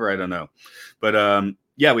Titans or whatever. I don't know, but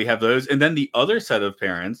yeah, we have those, and then the other set of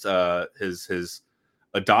parents, his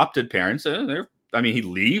adopted parents. They're, I mean, he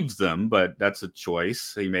leaves them, but that's a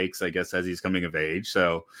choice he makes, I guess, as he's coming of age.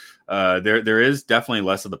 So there is definitely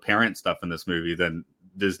less of the parent stuff in this movie than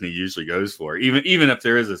Disney usually goes for, even if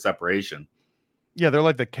there is a separation. Yeah, they're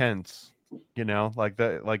like the Kents, you know, like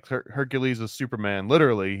Hercules is Superman.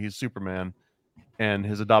 Literally, he's Superman, and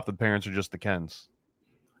his adopted parents are just the Kents.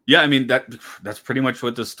 Yeah, I mean that's pretty much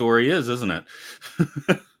what the story is, isn't it?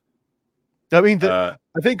 I mean, I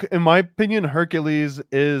think, in my opinion, Hercules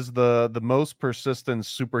is the most persistent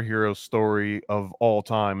superhero story of all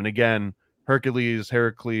time. And again, Hercules,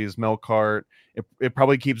 Melkart, it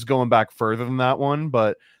probably keeps going back further than that one.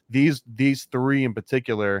 But these three in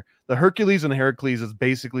particular, the Hercules and Heracles is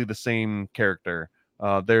basically the same character.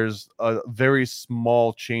 There's very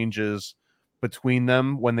small changes between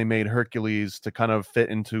them when they made Hercules to kind of fit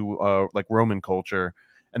into like Roman culture,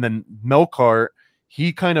 and then Melkart,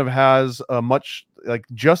 he kind of has a much like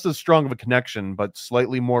just as strong of a connection, but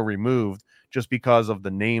slightly more removed just because of the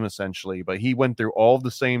name essentially. But he went through all the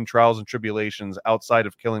same trials and tribulations outside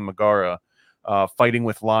of killing Megara, fighting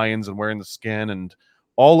with lions and wearing the skin and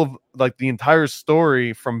all of like the entire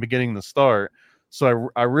story from beginning to start.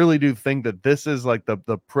 So I really do think that this is like the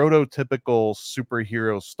prototypical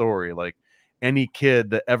superhero story. Like any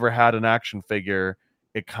kid that ever had an action figure,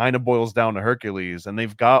 it kind of boils down to Hercules, and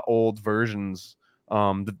they've got old versions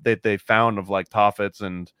that they found of like Toffets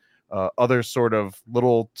and other sort of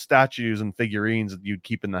little statues and figurines that you'd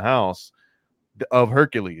keep in the house of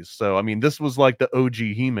Hercules. So, I mean, this was like the OG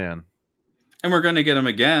He-Man. And we're going to get him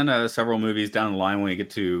again several movies down the line when we get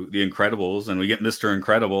to The Incredibles and we get Mr.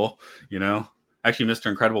 Incredible, you know. Actually, Mr.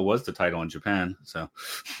 Incredible was the title in Japan, so.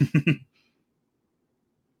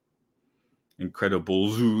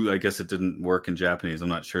 Incredibles, I guess it didn't work in Japanese, I'm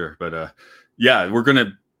not sure. But yeah, we're going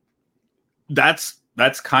to...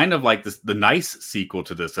 That's kind of like the nice sequel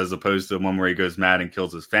to this, as opposed to the one where he goes mad and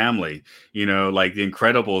kills his family. You know, like The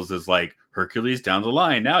Incredibles is like Hercules down the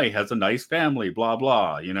line. Now he has a nice family, blah,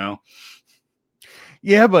 blah, you know?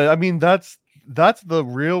 Yeah, but I mean, that's the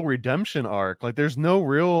real redemption arc. Like there's no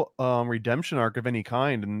real redemption arc of any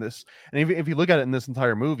kind in this. And if you look at it in this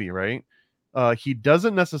entire movie, right? He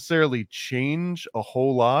doesn't necessarily change a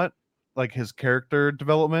whole lot. like his character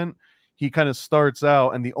development, he kind of starts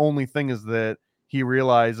out, and the only thing is that he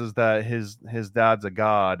realizes that his dad's a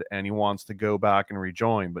god, and he wants to go back and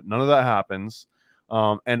rejoin, but none of that happens.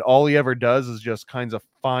 And all he ever does is just kind of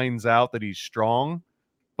finds out that he's strong,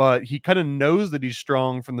 but he kind of knows that he's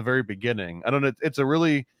strong from the very beginning. I don't know.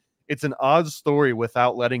 It's an odd story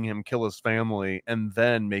without letting him kill his family and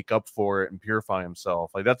then make up for it and purify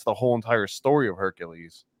himself. Like that's the whole entire story of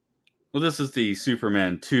Hercules. Well, this is the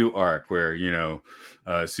Superman 2 arc where,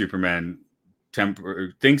 Superman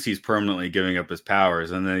thinks he's permanently giving up his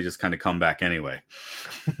powers, and then they just kind of come back anyway.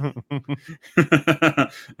 I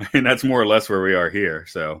mean, that's more or less where we are here.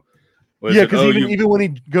 So, yeah, because even when he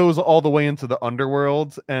goes all the way into the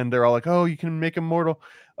underworld, and they're all like, "Oh, you can make him mortal,"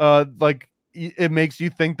 like it makes you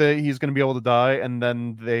think that he's going to be able to die, and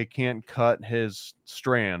then they can't cut his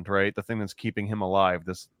strand, right? The thing that's keeping him alive,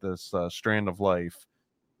 this strand of life.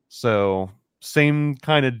 So same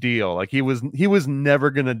kind of deal. Like he was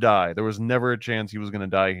never going to die. There was never a chance he was going to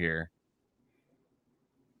die here.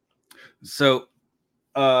 So,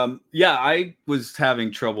 yeah, I was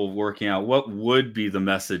having trouble working out what would be the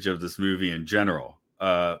message of this movie in general.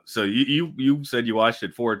 So you said you watched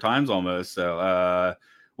it 4 times almost. So,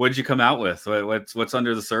 what did you come out with? What's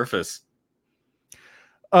under the surface?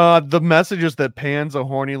 The message is that Pan's a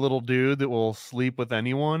horny little dude that will sleep with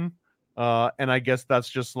anyone. And I guess that's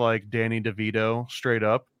just like Danny DeVito straight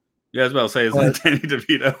up. Yeah, I was about to say, is that Danny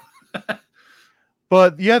DeVito?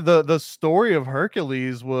 But yeah, the story of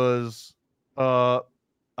Hercules was, I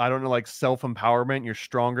don't know, like self-empowerment. You're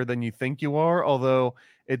stronger than you think you are. Although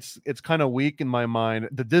it's kind of weak in my mind,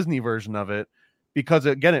 the Disney version of it, because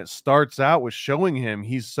again, it starts out with showing him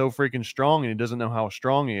he's so freaking strong and he doesn't know how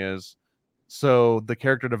strong he is. So the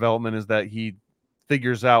character development is that he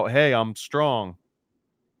figures out, hey, I'm strong.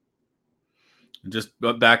 Just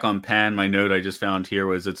back on Pan, my note I just found here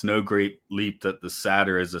was, it's no great leap that the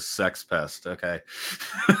satyr is a sex pest. Okay.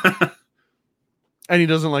 And he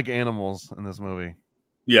doesn't like animals in this movie.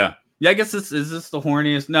 Yeah. I guess is this the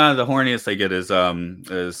horniest? No, the horniest I get is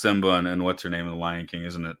Simba and what's her name in the Lion King,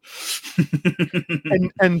 isn't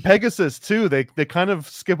it? and Pegasus too. They kind of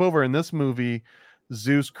skip over in this movie.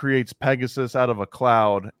 Zeus creates Pegasus out of a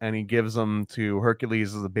cloud, and he gives them to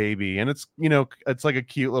Hercules as a baby. And it's, it's like a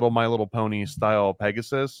cute little My Little Pony style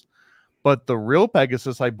Pegasus. But the real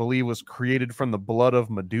Pegasus, I believe, was created from the blood of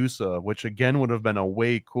Medusa, which again would have been a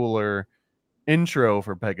way cooler intro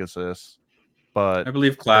for Pegasus. But I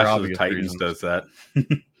believe Clash of the Titans does that.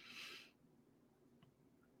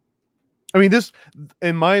 I mean, this,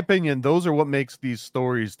 in my opinion, those are what makes these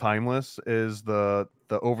stories timeless, is the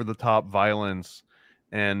over-the-top violence.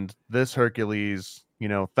 And this Hercules,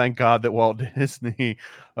 thank God that Walt Disney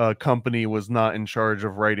Company was not in charge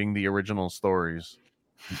of writing the original stories.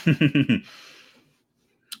 Just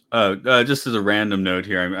as a random note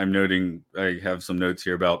here, I'm noting, I have some notes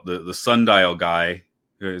here about the sundial guy.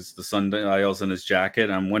 There's the sundials in his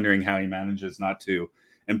jacket. I'm wondering how he manages not to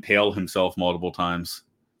impale himself multiple times.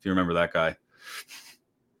 If you remember that guy.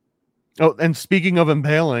 Oh, and speaking of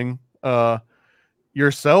impaling,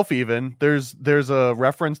 yourself, even there's a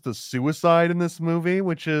reference to suicide in this movie,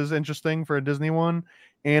 which is interesting for a Disney one,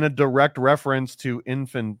 and a direct reference to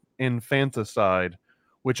infanticide,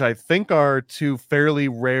 which I think are 2 fairly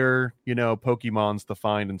rare, Pokemons to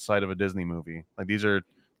find inside of a Disney movie. Like these are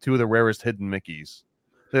 2 of the rarest hidden Mickeys.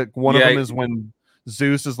 One of them is when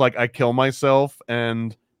Zeus is like, I kill myself,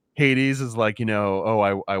 and Hades is like,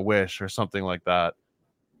 oh, I wish, or something like that.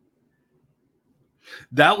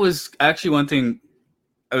 That was actually one thing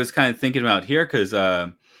I was kind of thinking about here, because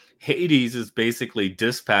Hades is basically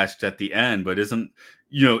dispatched at the end, but isn't,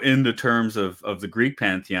 in the terms of the Greek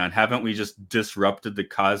pantheon, haven't we just disrupted the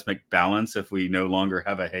cosmic balance if we no longer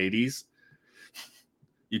have a Hades?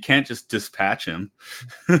 You can't just dispatch him.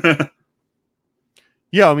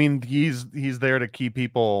 Yeah, I mean, he's there to keep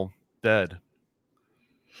people dead.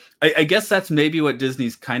 I guess that's maybe what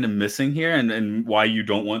Disney's kind of missing here, and why you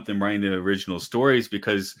don't want them writing the original stories,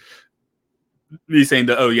 because he's saying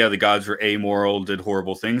that, oh yeah, the gods were amoral, did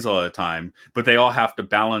horrible things all the time, but they all have to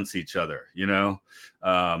balance each other, the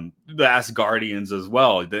Asgardians as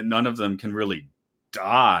well, that none of them can really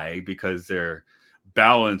die because their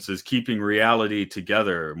balance is keeping reality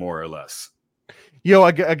together, more or less.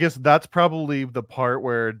 I guess that's probably the part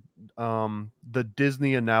where the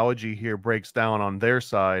Disney analogy here breaks down on their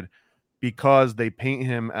side, because they paint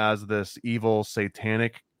him as this evil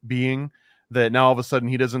satanic being that now all of a sudden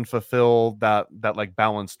he doesn't fulfill that like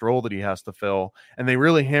balanced role that he has to fill. And they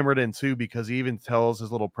really hammered in too, because he even tells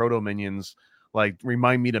his little proto minions, like,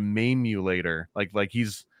 remind me to maim you later. Like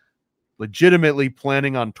he's legitimately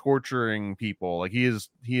planning on torturing people. Like he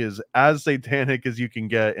is as satanic as you can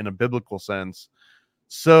get in a biblical sense.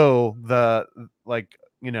 So the like,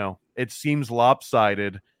 it seems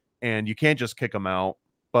lopsided and you can't just kick him out.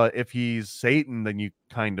 But if he's Satan, then you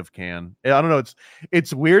kind of can. I don't know.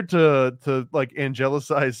 It's weird to like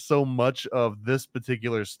angelicize so much of this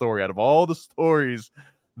particular story out of all the stories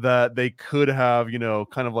that they could have,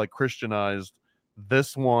 kind of like Christianized.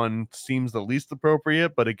 This one seems the least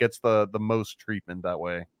appropriate, but it gets the most treatment that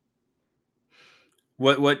way.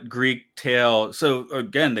 What Greek tale? So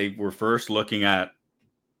again, they were first looking at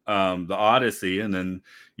the Odyssey, and then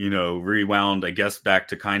rewound, I guess, back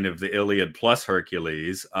to kind of the Iliad plus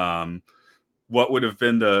Hercules. What would have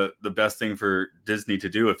been the best thing for Disney to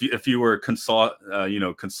do if you were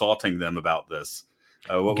consulting them about this?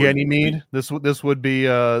 What Ganymede. This would be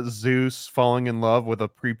Zeus falling in love with a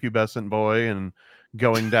prepubescent boy and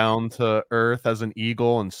going down to Earth as an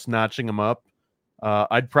eagle and snatching him up.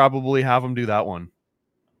 I'd probably have him do that one.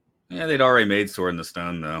 Yeah, they'd already made Sword in the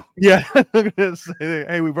Stone, though. Yeah,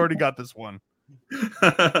 hey, we've already got this one.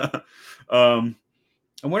 I'm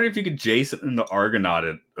wondering if you could Jason and the Argonaut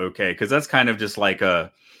it, okay? Because that's kind of just like a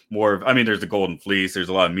more of, I mean, there's the Golden Fleece, there's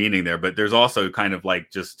a lot of meaning there, but there's also kind of like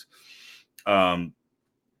just not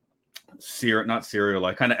serial,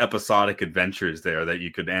 like kind of episodic adventures there that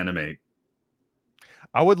you could animate.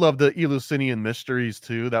 I would love the Eleusinian Mysteries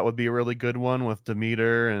too. That would be a really good one with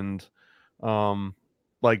Demeter and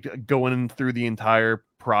like going through the entire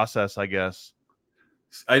process, I guess.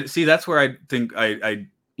 I see. That's where I think I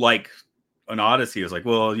like an Odyssey. Is like,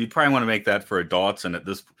 well, you'd probably want to make that for adults, and at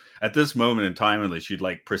this moment in time, at least, you'd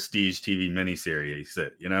like prestige TV miniseries.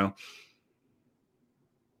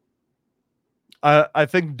 I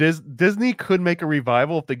think Disney could make a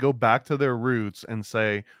revival if they go back to their roots and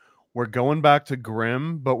say, we're going back to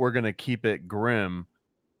grim, but we're going to keep it grim.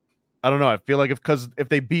 I don't know. I feel like if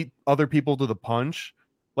they beat other people to the punch,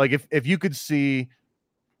 like if you could see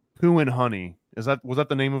Pooh and Honey, was that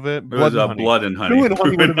the name of it? Blood and Honey. Blood and Honey. Pooh and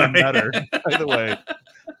Honey would have been better, by the way.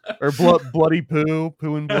 Or Bloody Pooh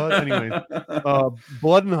and Blood. Anyways,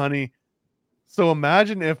 Blood and Honey. So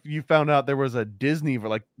imagine if you found out there was a Disney,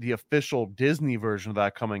 like the official Disney version of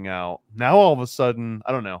that coming out. Now all of a sudden,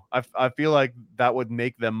 I don't know. I feel like that would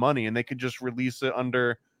make them money, and they could just release it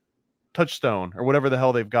under Touchstone or whatever the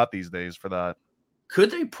hell they've got these days for that. Could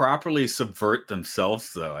they properly subvert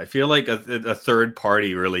themselves, though? I feel like a third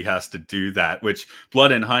party really has to do that, which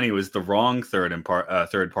Blood and Honey was the wrong third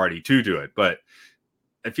party to do it. But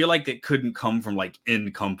I feel like it couldn't come from like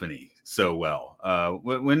in company so well.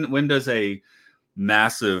 When does a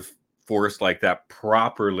massive force like that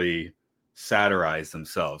properly satirize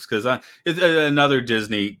themselves? Because it's another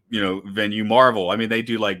Disney venue, Marvel, I mean, they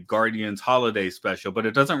do like Guardians holiday special, but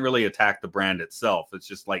it doesn't really attack the brand itself. It's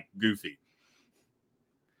just like goofy.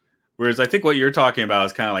 Whereas I think what you're talking about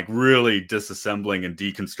is kind of like really disassembling and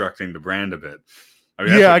deconstructing the brand a bit. I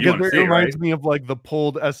mean, yeah, I guess it reminds me of like the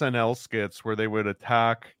pulled SNL skits where they would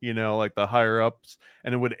attack, like the higher ups,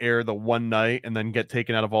 and it would air the one night and then get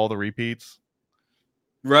taken out of all the repeats.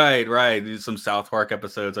 Right. Some South Park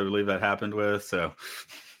episodes, I believe that happened with. So,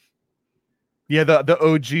 yeah, the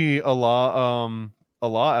OG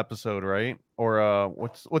Allah episode, right? Or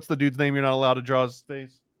what's the dude's name? You're not allowed to draw his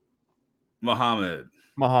face. Muhammad.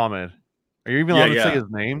 Are you even allowed to say his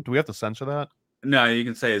name? Do we have to censor that? No, you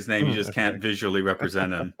can say his name. You just can't visually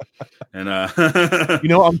represent him. And I'm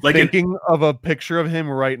like thinking of a picture of him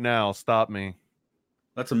right now. Stop me.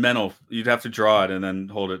 That's a mental. You'd have to draw it and then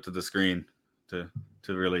hold it to the screen to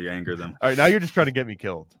really anger them. All right, now you're just trying to get me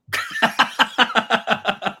killed.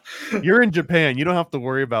 You're in Japan. You don't have to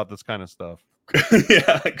worry about this kind of stuff.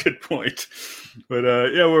 Yeah, good point. But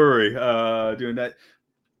where were we doing that?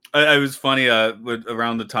 I was funny.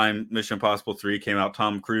 Around the time Mission Impossible 3 came out,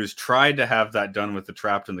 Tom Cruise tried to have that done with the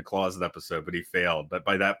Trapped in the Closet episode, but he failed. But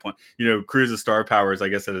by that point, Cruise's star power is, I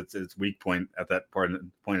guess, at its weak point at that point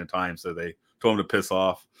in time. So they told him to piss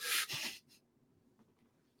off.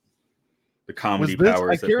 The comedy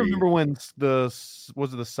powers. I can't remember when the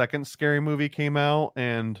second Scary Movie came out,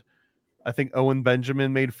 and I think Owen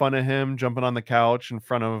Benjamin made fun of him jumping on the couch in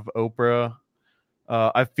front of Oprah.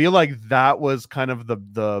 I feel like that was kind of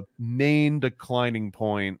the main declining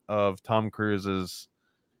point of Tom Cruise's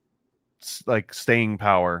like staying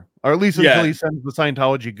power, or at least until he sends the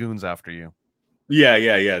Scientology goons after you.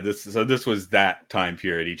 Yeah. This was that time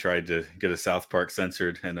period. He tried to get a South Park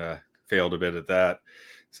censored and failed a bit at that.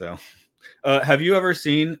 So, have you ever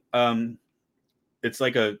seen? It's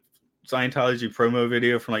like a Scientology promo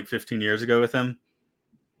video from like 15 years ago with him.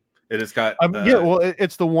 It has got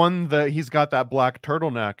it's the one that he's got that black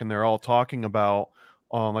turtleneck, and they're all talking about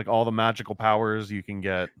like all the magical powers you can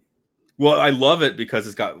get. Well, I love it because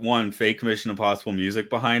it's got one, fake Mission Impossible music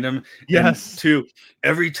behind him, and Yes. two,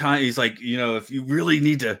 every time he's like, if you really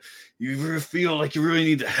need to, you feel like you really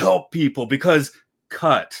need to help people because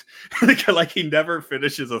cut, like he never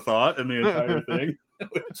finishes a thought in the entire thing,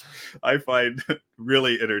 which I find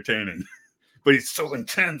really entertaining. But he's so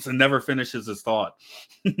intense and never finishes his thought.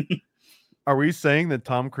 Are we saying that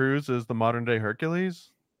Tom Cruise is the modern day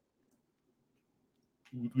Hercules?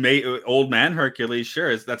 Old man Hercules,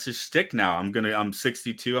 sure, that's his shtick now. I'm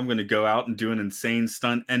 62. I'm gonna go out and do an insane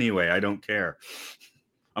stunt anyway. I don't care.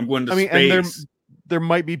 I'm going to space. And there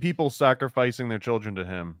might be people sacrificing their children to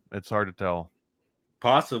him. It's hard to tell.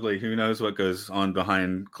 Possibly. Who knows what goes on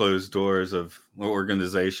behind closed doors of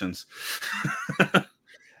organizations.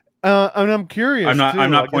 And I'm curious. I'm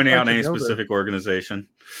not pointing out any specific organization.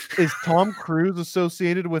 Is Tom Cruise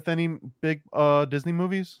associated with any big Disney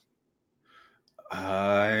movies?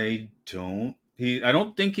 I don't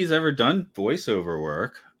think he's ever done voiceover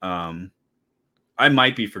work. I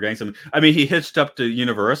might be forgetting something. I mean, he hitched up to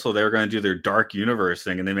Universal. They were going to do their Dark Universe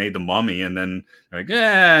thing, and they made The Mummy, and then like,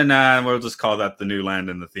 we'll just call that the new land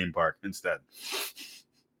in the theme park instead.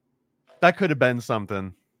 That could have been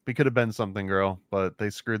something. We could have been something, girl, but they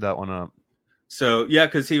screwed that one up. So yeah,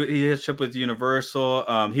 because he hitched up with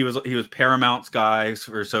Universal. He was Paramount's guy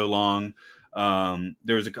for so long.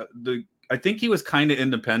 There was I think he was kind of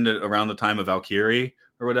independent around the time of Valkyrie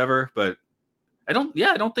or whatever, but I don't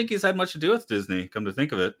think he's had much to do with Disney, come to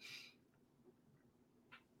think of it.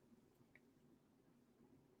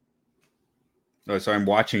 Oh, sorry, I'm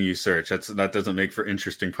watching you search. That doesn't make for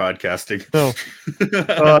interesting podcasting. No.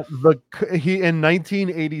 In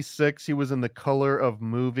 1986, he was in The Color of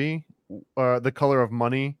Money,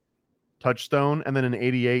 Touchstone, and then in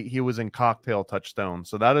 88, he was in Cocktail Touchstone.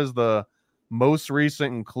 So that is the most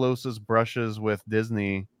recent and closest brushes with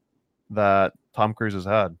Disney that Tom Cruise has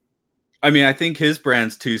had. I mean, I think his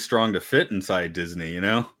brand's too strong to fit inside Disney,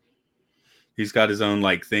 He's got his own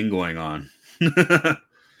thing going on.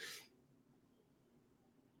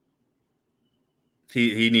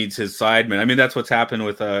 He needs his sidemen. I mean, that's what's happened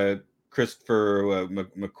with Christopher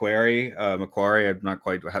McQuarrie. I'm not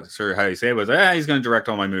quite sure how you say it, but he's going to direct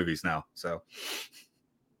all my movies now. So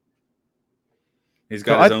he's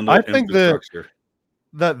got his own little infrastructure.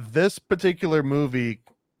 That this particular movie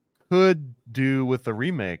could do with a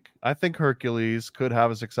remake. I think Hercules could have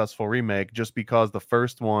a successful remake just because the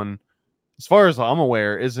first one, as far as I'm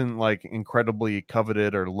aware, isn't incredibly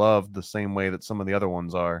coveted or loved the same way that some of the other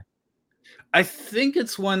ones are. I think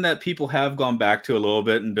it's one that people have gone back to a little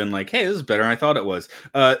bit and been like, hey, this is better than I thought it was.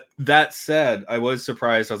 That said, I was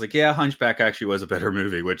surprised. I was like, yeah, Hunchback actually was a better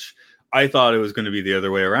movie, which I thought it was going to be the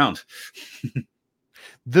other way around.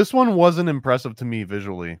 This one wasn't impressive to me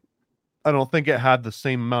visually. I don't think it had the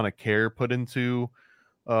same amount of care put into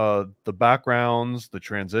the backgrounds, the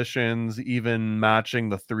transitions, even matching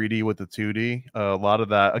the 3D with the 2D. A lot of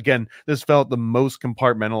that. Again, this felt the most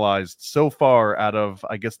compartmentalized so far out of,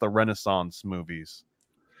 I guess, the Renaissance movies.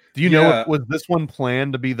 Do you know, was this one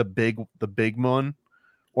planned to be the big one,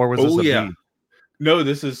 or was this a B? No,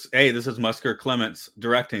 this is Musker Clements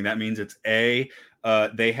directing. That means it's A.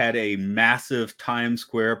 They had a massive Times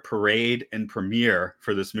Square parade and premiere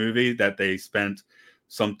for this movie that they spent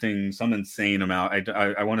some insane amount.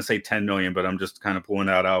 I want to say 10 million, but I'm just kind of pulling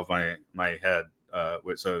that out of my head.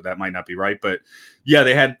 So that might not be right, but yeah,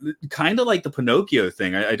 they had kind of like the Pinocchio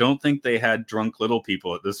thing. I don't think they had drunk little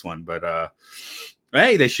people at this one, but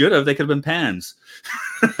hey, they should have. They could have been Pans.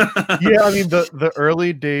 Yeah, I mean, the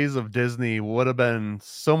early days of Disney would have been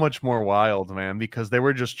so much more wild, man, because they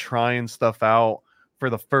were just trying stuff out for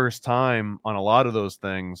the first time on a lot of those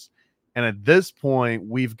things. And at this point,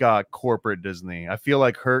 we've got corporate Disney. I feel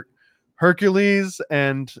like Hercules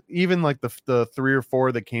and even the 3 or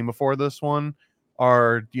 4 that came before this one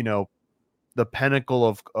are, the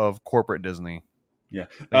pinnacle of corporate Disney. Yeah.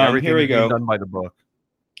 Everything here we go. Done by the book.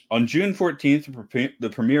 On June 14th, the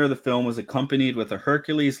premiere of the film was accompanied with a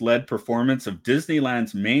Hercules-led performance of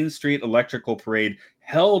Disneyland's Main Street Electrical Parade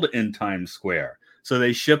held in Times Square. So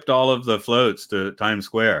they shipped all of the floats to Times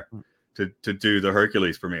Square to do the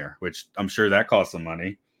Hercules premiere, which I'm sure that cost some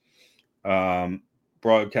money.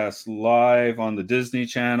 Broadcast live on the Disney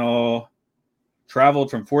Channel.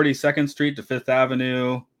 Traveled from 42nd Street to 5th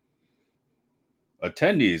Avenue.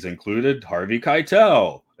 Attendees included Harvey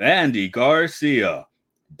Keitel, Andy Garcia,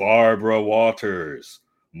 Barbara Waters,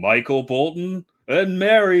 Michael Bolton, and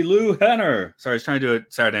Mary Lou Henner. Sorry, I was trying to do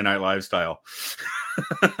it Saturday Night Live style.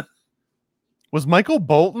 Was Michael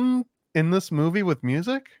Bolton in this movie with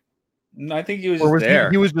music? I think he was just there.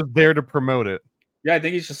 He was just there to promote it. Yeah, I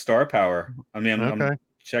think he's just star power. I mean, I'm Okay.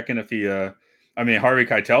 checking if he. I mean, Harvey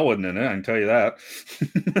Keitel wasn't in it. I can tell you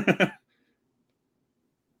that.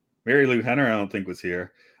 Mary Lou Henner, I don't think was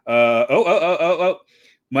here. Oh.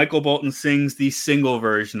 Michael Bolton sings the single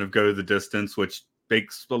version of "Go the Distance," which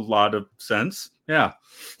makes a lot of sense. Yeah.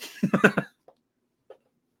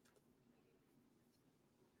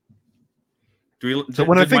 So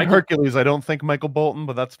when I Did think Michael? Hercules, I don't think Michael Bolton,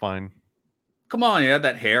 but that's fine. Come on, he had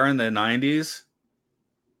that hair in the '90s.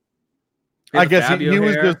 He I had the guess Fabio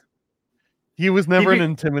hair. he was He'd never an be,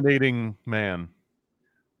 intimidating man.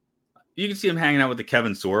 you can see him hanging out with the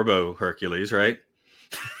Kevin Sorbo Hercules, right?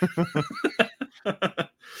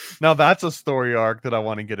 Now that's a story arc that I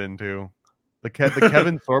want to get into. The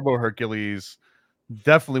Kevin Sorbo Hercules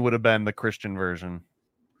definitely would have been the Christian version.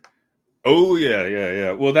 Oh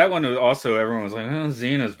yeah. Well, that one was also everyone was like, "Oh,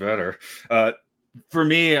 Xena's better." For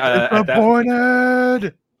me, at that,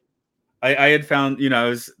 Disappointed. I had found, I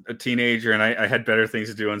was a teenager and I had better things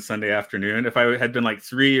to do on Sunday afternoon. If I had been like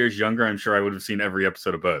 3 years younger, I'm sure I would have seen every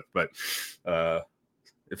episode of both. But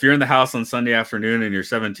if you're in the house on Sunday afternoon and you're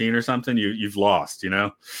 17 or something, you've lost,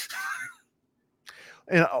 And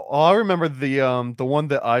I remember the one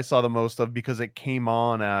that I saw the most of because it came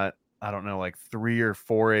on at, I don't know, like 3 or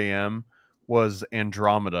 4 a.m. was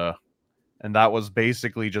Andromeda, and that was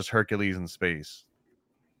basically just Hercules in space.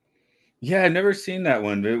 Yeah, I've never seen that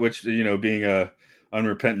one, which, being a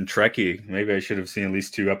unrepentant Trekkie, maybe I should have seen at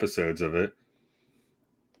least 2 episodes of it.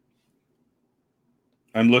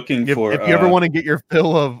 I'm looking for If you ever want to get your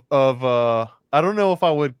fill of I don't know if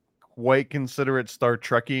I would quite consider it Star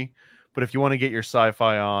Trekky, but if you want to get your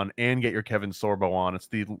sci-fi on and get your Kevin Sorbo on, it's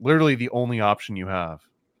literally the only option you have.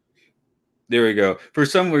 there we go. For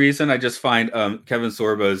some reason, I just find Kevin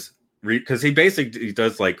Sorbo's, because he basically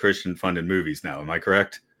does like Christian funded movies now. Am I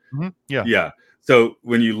correct? Mm-hmm. Yeah. Yeah. So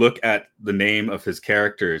when you look at the name of his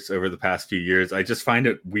characters over the past few years, I just find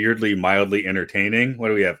it weirdly, mildly entertaining. What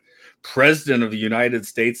do we have? President of the United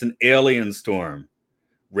States and Alien Storm,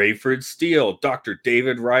 Rayford Steele, Dr.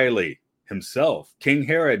 David Riley himself, King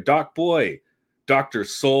Herod, Doc Boy, Dr.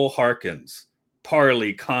 Sol Harkins,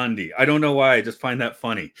 Parley Condi. I don't know why. I just find that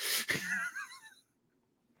funny.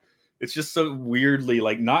 It's just so weirdly,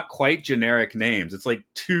 like, not quite generic names. It's like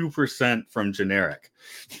 2% from generic.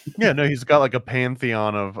 Yeah, no, he's got like a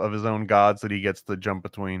pantheon of his own gods that he gets to jump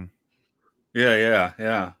between. Yeah.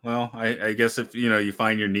 Well, I guess if you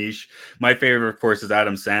find your niche. My favorite, of course, is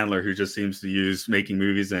Adam Sandler, who just seems to use making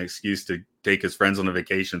movies an excuse to take his friends on a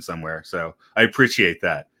vacation somewhere. So I appreciate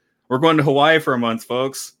that. We're going to Hawaii for a month,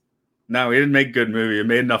 folks. No, he didn't make a good movie. It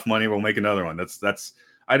made enough money. We'll make another one. That's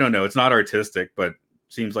I don't know. It's not artistic, but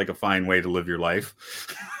seems like a fine way to live your life.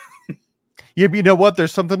 Yeah, but you know what?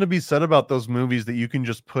 There's something to be said about those movies that you can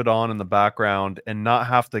just put on in the background and not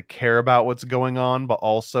have to care about what's going on, but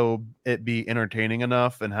also it be entertaining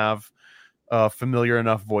enough and have familiar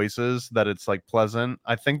enough voices that it's like pleasant.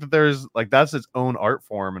 I think that there's like that's its own art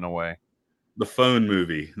form in a way. The phone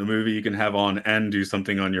movie, the movie you can have on and do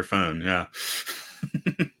something on your phone. Yeah.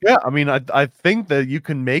 Yeah, I mean, I think that you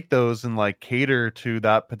can make those and like cater to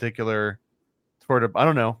that particular sort of. I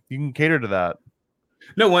don't know. You can cater to that.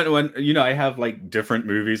 No, when I have like different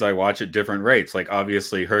movies I watch at different rates. Like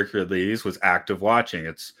obviously Hercules was active watching.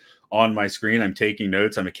 It's on my screen. I'm taking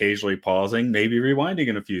notes. I'm occasionally pausing, maybe rewinding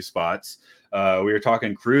in a few spots. We were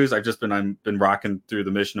talking Cruise. I've been rocking through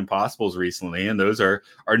the Mission Impossibles recently, and those are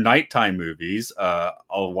nighttime movies.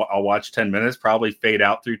 I'll watch 10 minutes, probably fade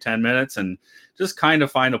out through 10 minutes, and just kind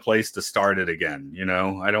of find a place to start it again.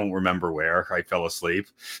 I don't remember where I fell asleep.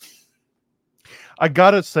 I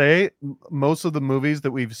gotta say, most of the movies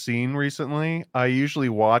that we've seen recently, I usually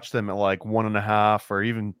watch them at like 1.5 or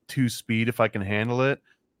even 2 speed if I can handle it.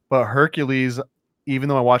 But Hercules, even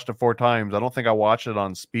though I watched it 4 times, I don't think I watched it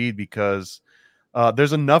on speed because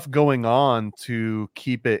there's enough going on to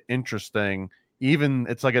keep it interesting. Even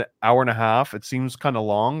it's like an hour and a half. It seems kind of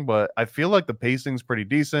long, but I feel like the pacing's pretty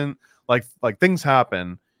decent. Like things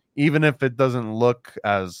happen, even if it doesn't look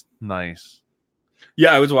as nice.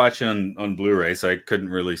 Yeah, I was watching on Blu-ray, so I couldn't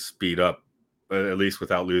really speed up, at least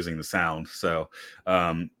without losing the sound. So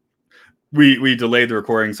we delayed the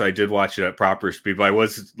recording, so I did watch it at proper speed. But I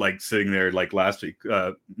was like sitting there like last week,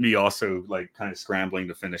 me also like kind of scrambling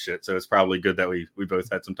to finish it. So it's probably good that we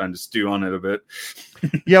both had some time to stew on it a bit.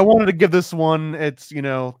 Yeah, I wanted to give this one its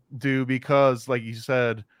due because, like you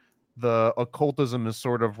said, the occultism is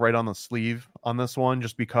sort of right on the sleeve on this one,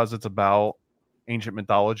 just because it's about ancient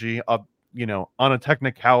mythology. On a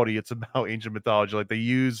technicality, it's about ancient mythology. Like they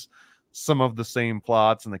use some of the same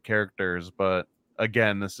plots and the characters, but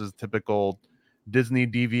again, this is typical Disney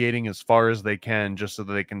deviating as far as they can just so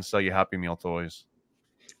that they can sell you Happy Meal toys.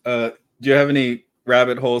 Do you have any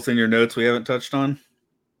rabbit holes in your notes we haven't touched on?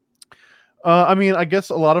 I mean, I guess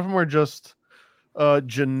a lot of them are just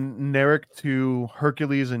generic to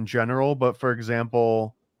Hercules in general, but for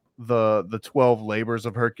example, the 12 labors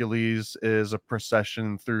of Hercules is a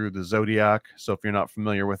procession through the zodiac. So if you're not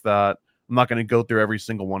familiar with that, I'm not going to go through every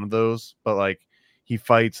single one of those, but like he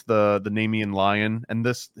fights the Nemean lion, and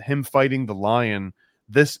this him fighting the lion,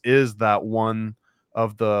 this is that one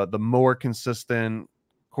of the more consistent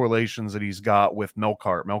correlations that he's got with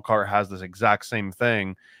Melkart. Melkart has this exact same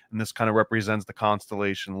thing, and this kind of represents the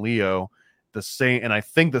constellation Leo, the same, and I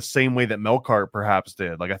think the same way that Melkart perhaps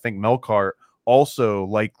did. Like I think Melkart also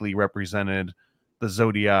likely represented the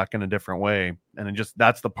zodiac in a different way, and it just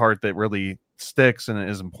that's the part that really sticks and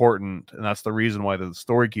is important, and that's the reason why the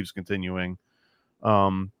story keeps continuing.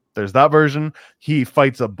 There's that version. He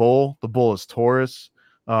fights a bull. The bull is Taurus.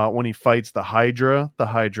 When he fights the Hydra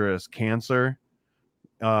is Cancer.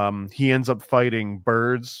 He ends up fighting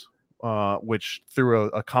birds, which through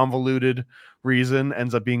a convoluted reason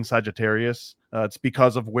ends up being Sagittarius. It's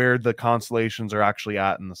because of where the constellations are actually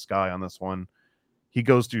at in the sky on this one. He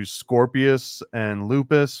goes to Scorpius and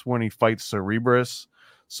Lupus when he fights Cerberus.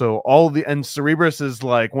 So and Cerberus is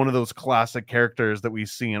like one of those classic characters that we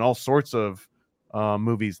see in all sorts of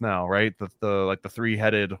movies now, right? The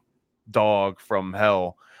three-headed dog from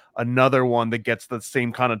hell. Another one that gets the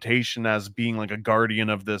same connotation as being like a guardian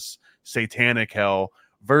of this satanic hell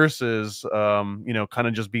versus kind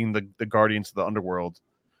of just being the guardians of the underworld.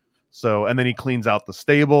 So, and then he cleans out the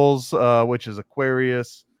stables, which is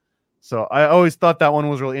Aquarius. So I always thought that one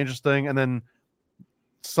was really interesting. And then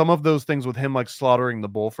some of those things with him, like slaughtering the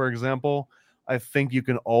bull, for example, I think you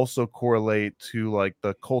can also correlate to like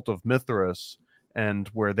the cult of Mithras, and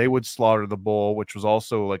where they would slaughter the bull, which was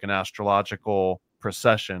also like an astrological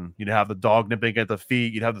procession. You'd have the dog nipping at the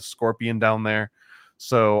feet, you'd have the scorpion down there.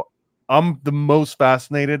 So I'm the most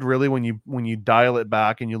fascinated really when you dial it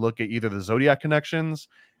back and you look at either the zodiac connections,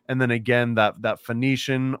 and then again that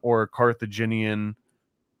Phoenician or Carthaginian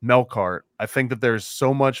Melkart. I think that there's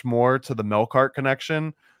so much more to the Melkart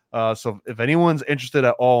connection. So if anyone's interested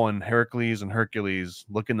at all in Heracles and Hercules,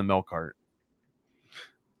 look into Melkart.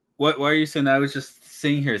 Why are you saying that? I was just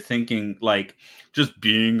sitting here thinking, like, just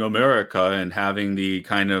being America and having the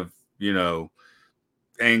kind of,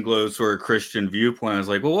 Anglo sort of Christian viewpoint. I was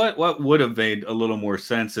like, well, what would have made a little more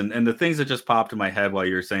sense? And the things that just popped in my head while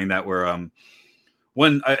you were saying that were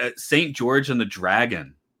when Saint George and the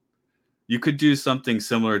Dragon. You could do something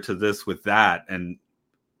similar to this with that, and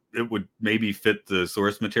it would maybe fit the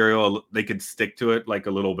source material. They could stick to it like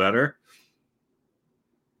a little better.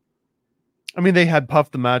 I mean, they had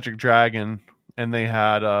Puff the Magic Dragon, and they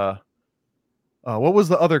had what was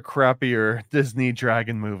the other crappier Disney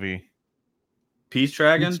dragon movie? Peace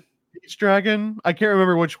Dragon? Peace Dragon? I can't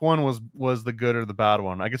remember which one was the good or the bad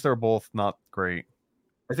one. I guess they were both not great.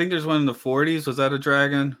 I think there's one in the 40s. Was that a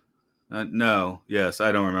dragon? No. Yes,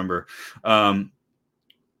 I don't remember.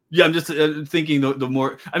 Yeah, I'm just thinking the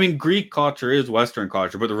more. I mean, Greek culture is Western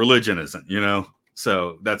culture, but the religion isn't.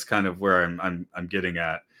 So that's kind of where I'm getting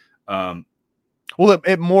at. Well,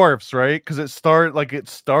 it morphs, right? Because it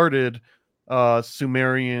started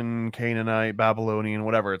Sumerian, Canaanite, Babylonian,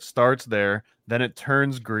 whatever. It starts there, then it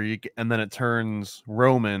turns Greek, and then it turns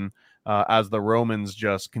Roman as the Romans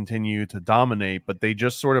just continue to dominate. But they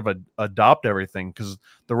just sort of adopt everything, because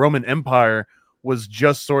the Roman Empire was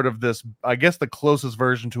just sort of this, I guess, the closest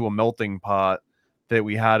version to a melting pot that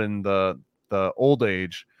we had in the old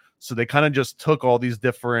age. So they kind of just took all these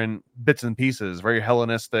different bits and pieces, very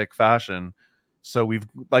Hellenistic fashion. So we've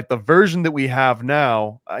like the version that we have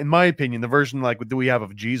now, in my opinion, the version like that we have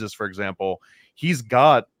of Jesus, for example, he's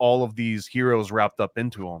got all of these heroes wrapped up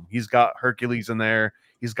into him. He's got Hercules in there.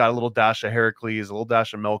 He's got a little dash of Heracles, a little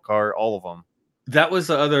dash of Melkart, all of them. That was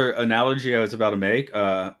the other analogy I was about to make.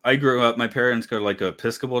 I grew up, my parents go to like a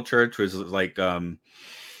Episcopal church, which is like, I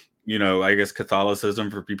guess Catholicism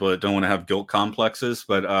for people that don't want to have guilt complexes.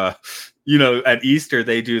 But, at Easter,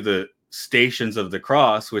 they do the Stations of the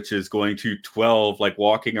Cross, which is going to 12, like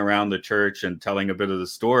walking around the church and telling a bit of the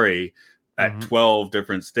story at 12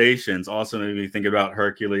 different stations. Also made me think about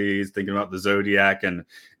Hercules, thinking about the Zodiac,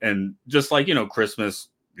 and just like, Christmas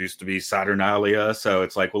used to be Saturnalia. So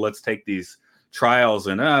it's like, well, let's take these trials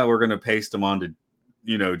and we're going to paste them onto,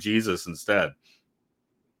 Jesus instead.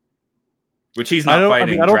 Which he's not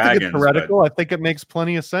fighting dragons. I don't think it's heretical. But I think it makes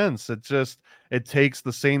plenty of sense. It takes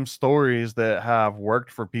the same stories that have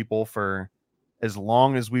worked for people for as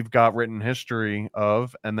long as we've got written history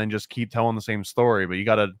of, and then just keep telling the same story. But you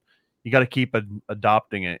gotta keep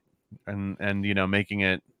adopting it and making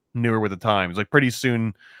it newer with the times. Like pretty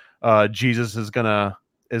soon, Jesus is gonna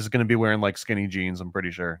is going to be wearing like skinny jeans. I'm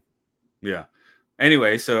pretty sure. Yeah.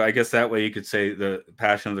 Anyway, so I guess that way you could say the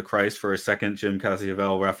Passion of the Christ for a second Jim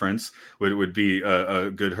Caviezel reference would be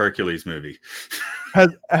a good Hercules movie.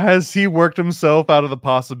 Has he worked himself out of the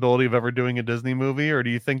possibility of ever doing a Disney movie, or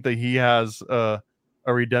do you think that he has a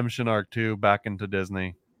redemption arc too back into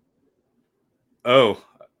Disney? Oh,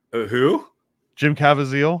 who? Jim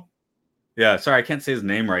Caviezel? Yeah, sorry, I can't say his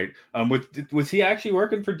name right. Was he actually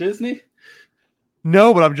working for Disney?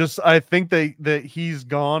 No, but I think that he's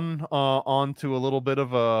gone onto a little bit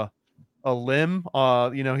of a limb.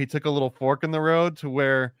 He took a little fork in the road to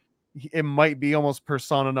where it might be almost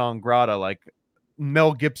persona non grata, like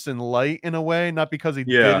Mel Gibson light in a way, not because he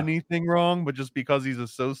did anything wrong, but just because he's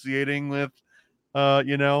associating with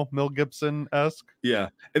Mel Gibson-esque. Yeah.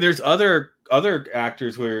 And there's other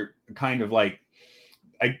actors where kind of like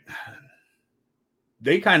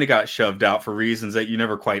they kind of got shoved out for reasons that you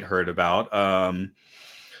never quite heard about.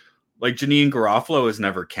 Like Janine Garofalo was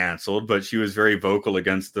never canceled, but she was very vocal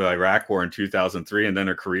against the Iraq War in 2003, and then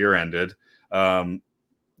her career ended.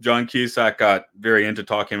 John Cusack got very into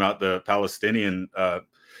talking about the Palestinian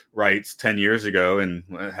rights 10 years ago. And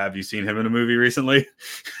have you seen him in a movie recently?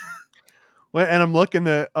 Well, and I'm looking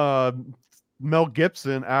at Mel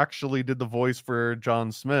Gibson actually did the voice for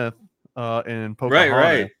John Smith in Pocahontas.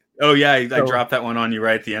 Right. Oh yeah, I dropped that one on you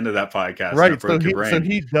right at the end of that podcast. Right, so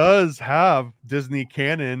he does have Disney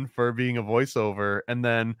canon for being a voiceover, and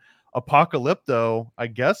then Apocalypto, I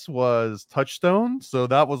guess, was Touchstone, so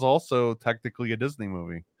that was also technically a Disney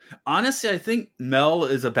movie. Honestly, I think Mel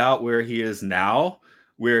is about where he is now,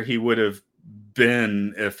 where he would have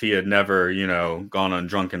been if he had never, gone on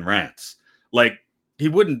drunken rants. Like, he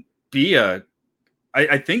wouldn't be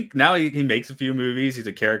I think now he makes a few movies. He's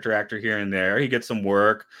a character actor here and there. He gets some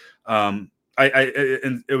work. And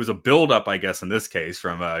it was a buildup, I guess, in this case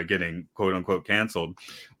from getting quote unquote canceled.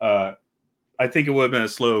 I think it would have been a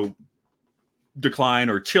slow decline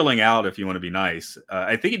or chilling out, if you want to be nice.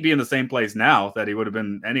 I think he'd be in the same place now that he would have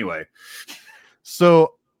been anyway.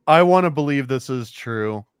 So I want to believe this is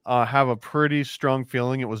true. I have a pretty strong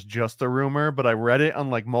feeling it was just a rumor, but I read it on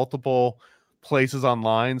like multiple places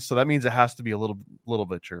online, so that means it has to be a little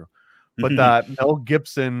bit true. But that Mel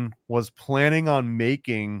Gibson was planning on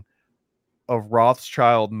making a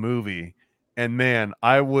Rothschild movie, and man,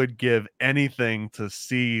 I would give anything to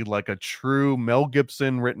see like a true Mel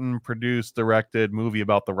Gibson written, produced, directed movie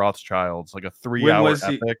about the Rothschilds, like a 3-hour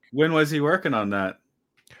epic. When was he working on that?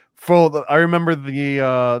 I remember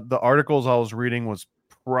the articles I was reading was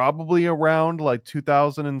probably around like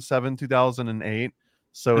 2007, 2008.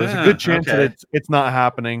 So there's a good chance that it's not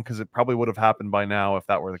happening, because it probably would have happened by now if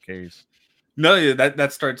that were the case. No,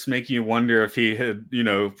 that starts making you wonder if he had,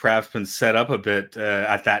 perhaps been set up a bit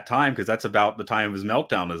at that time, because that's about the time of his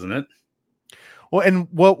meltdown, isn't it? Well, and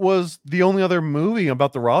what was the only other movie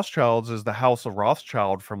about the Rothschilds is The House of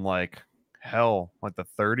Rothschild from like the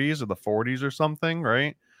 30s or the 40s or something,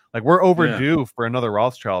 right? Like, we're overdue for another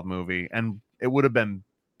Rothschild movie, and it would have been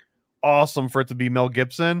awesome for it to be Mel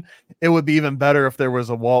Gibson. It would be even better if there was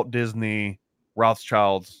a Walt Disney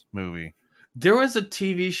Rothschilds movie. There was a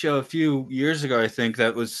TV show a few years ago, I think,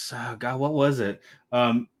 that was what was it?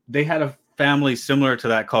 They had a family similar to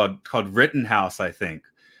that called Rittenhouse, I think,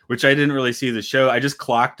 which I didn't really see the show. I just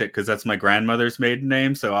clocked it because that's my grandmother's maiden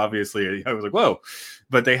name, so obviously I was like, whoa.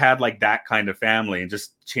 But they had like that kind of family and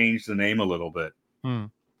just changed the name a little bit.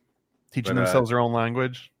 Teaching themselves their own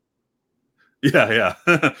language. Yeah.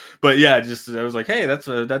 But yeah, just I was like, hey,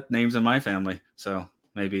 that name's in my family, so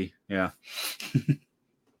maybe, yeah.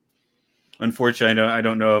 Unfortunately, I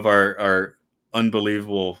don't know of our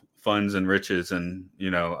unbelievable funds and riches and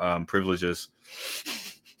privileges.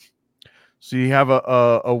 So you have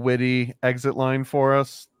a witty exit line for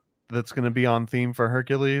us that's going to be on theme for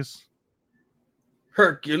Hercules?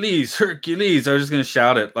 Hercules. I was just going to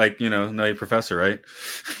shout it like, Nutty Professor, right?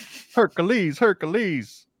 Hercules.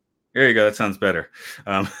 There you go. That sounds better.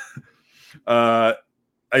 I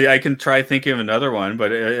can try thinking of another one,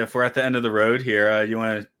 but if we're at the end of the road here, you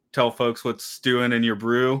want to tell folks what's stewing in your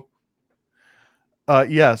brew?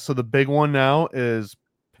 Yeah. So the big one now is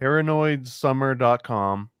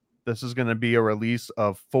paranoidsummer.com. This is going to be a release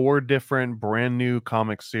of 4 different brand new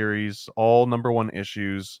comic series, all #1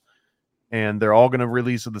 issues, and they're all going to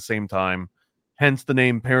release at the same time. Hence the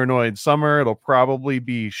name Paranoid Summer. It'll probably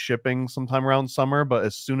be shipping sometime around summer, but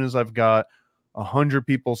as soon as I've got 100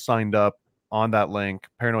 people signed up on that link,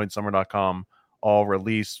 paranoidsummer.com, I'll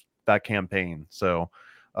release that campaign. So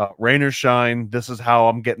rain or shine, this is how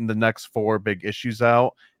I'm getting the next 4 big issues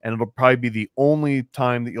out, and it'll probably be the only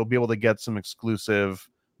time that you'll be able to get some exclusive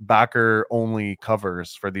backer only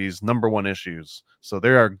covers for these #1 issues. So they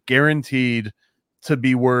are guaranteed to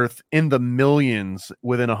be worth in the millions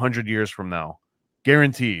within 100 years from now.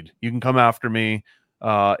 Guaranteed. You can come after me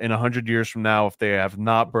in 100 years from now if they have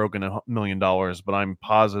not broken $1 million, but I'm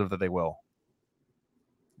positive that they will.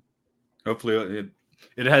 Hopefully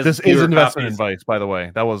it has. This is investment copies. advice, by the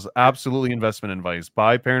way. That was absolutely investment advice.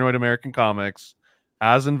 Buy Paranoid American Comics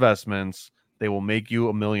as investments. They will make you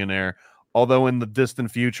a millionaire. Although in the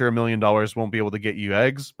distant future, $1 million won't be able to get you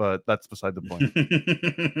eggs, but that's beside the point.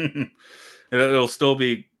 It'll still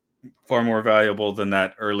be far more valuable than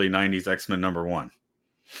that early 90s X-Men #1.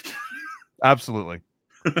 Absolutely.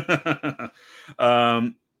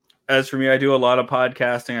 As for me, I do a lot of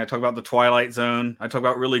podcasting. I talk about the Twilight Zone. I talk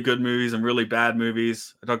about really good movies and really bad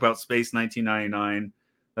movies. I talk about Space 1999.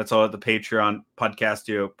 That's all at the Patreon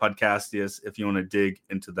Podcastius if you want to dig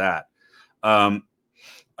into that.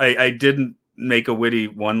 I didn't make a witty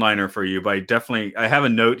one-liner for you, but I have a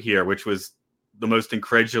note here, which was the most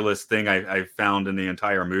incredulous thing I found in the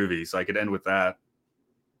entire movie. So I could end with that.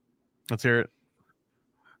 Let's hear it.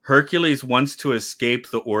 Hercules wants to escape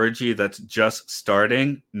the orgy that's just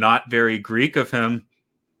starting. Not very Greek of him.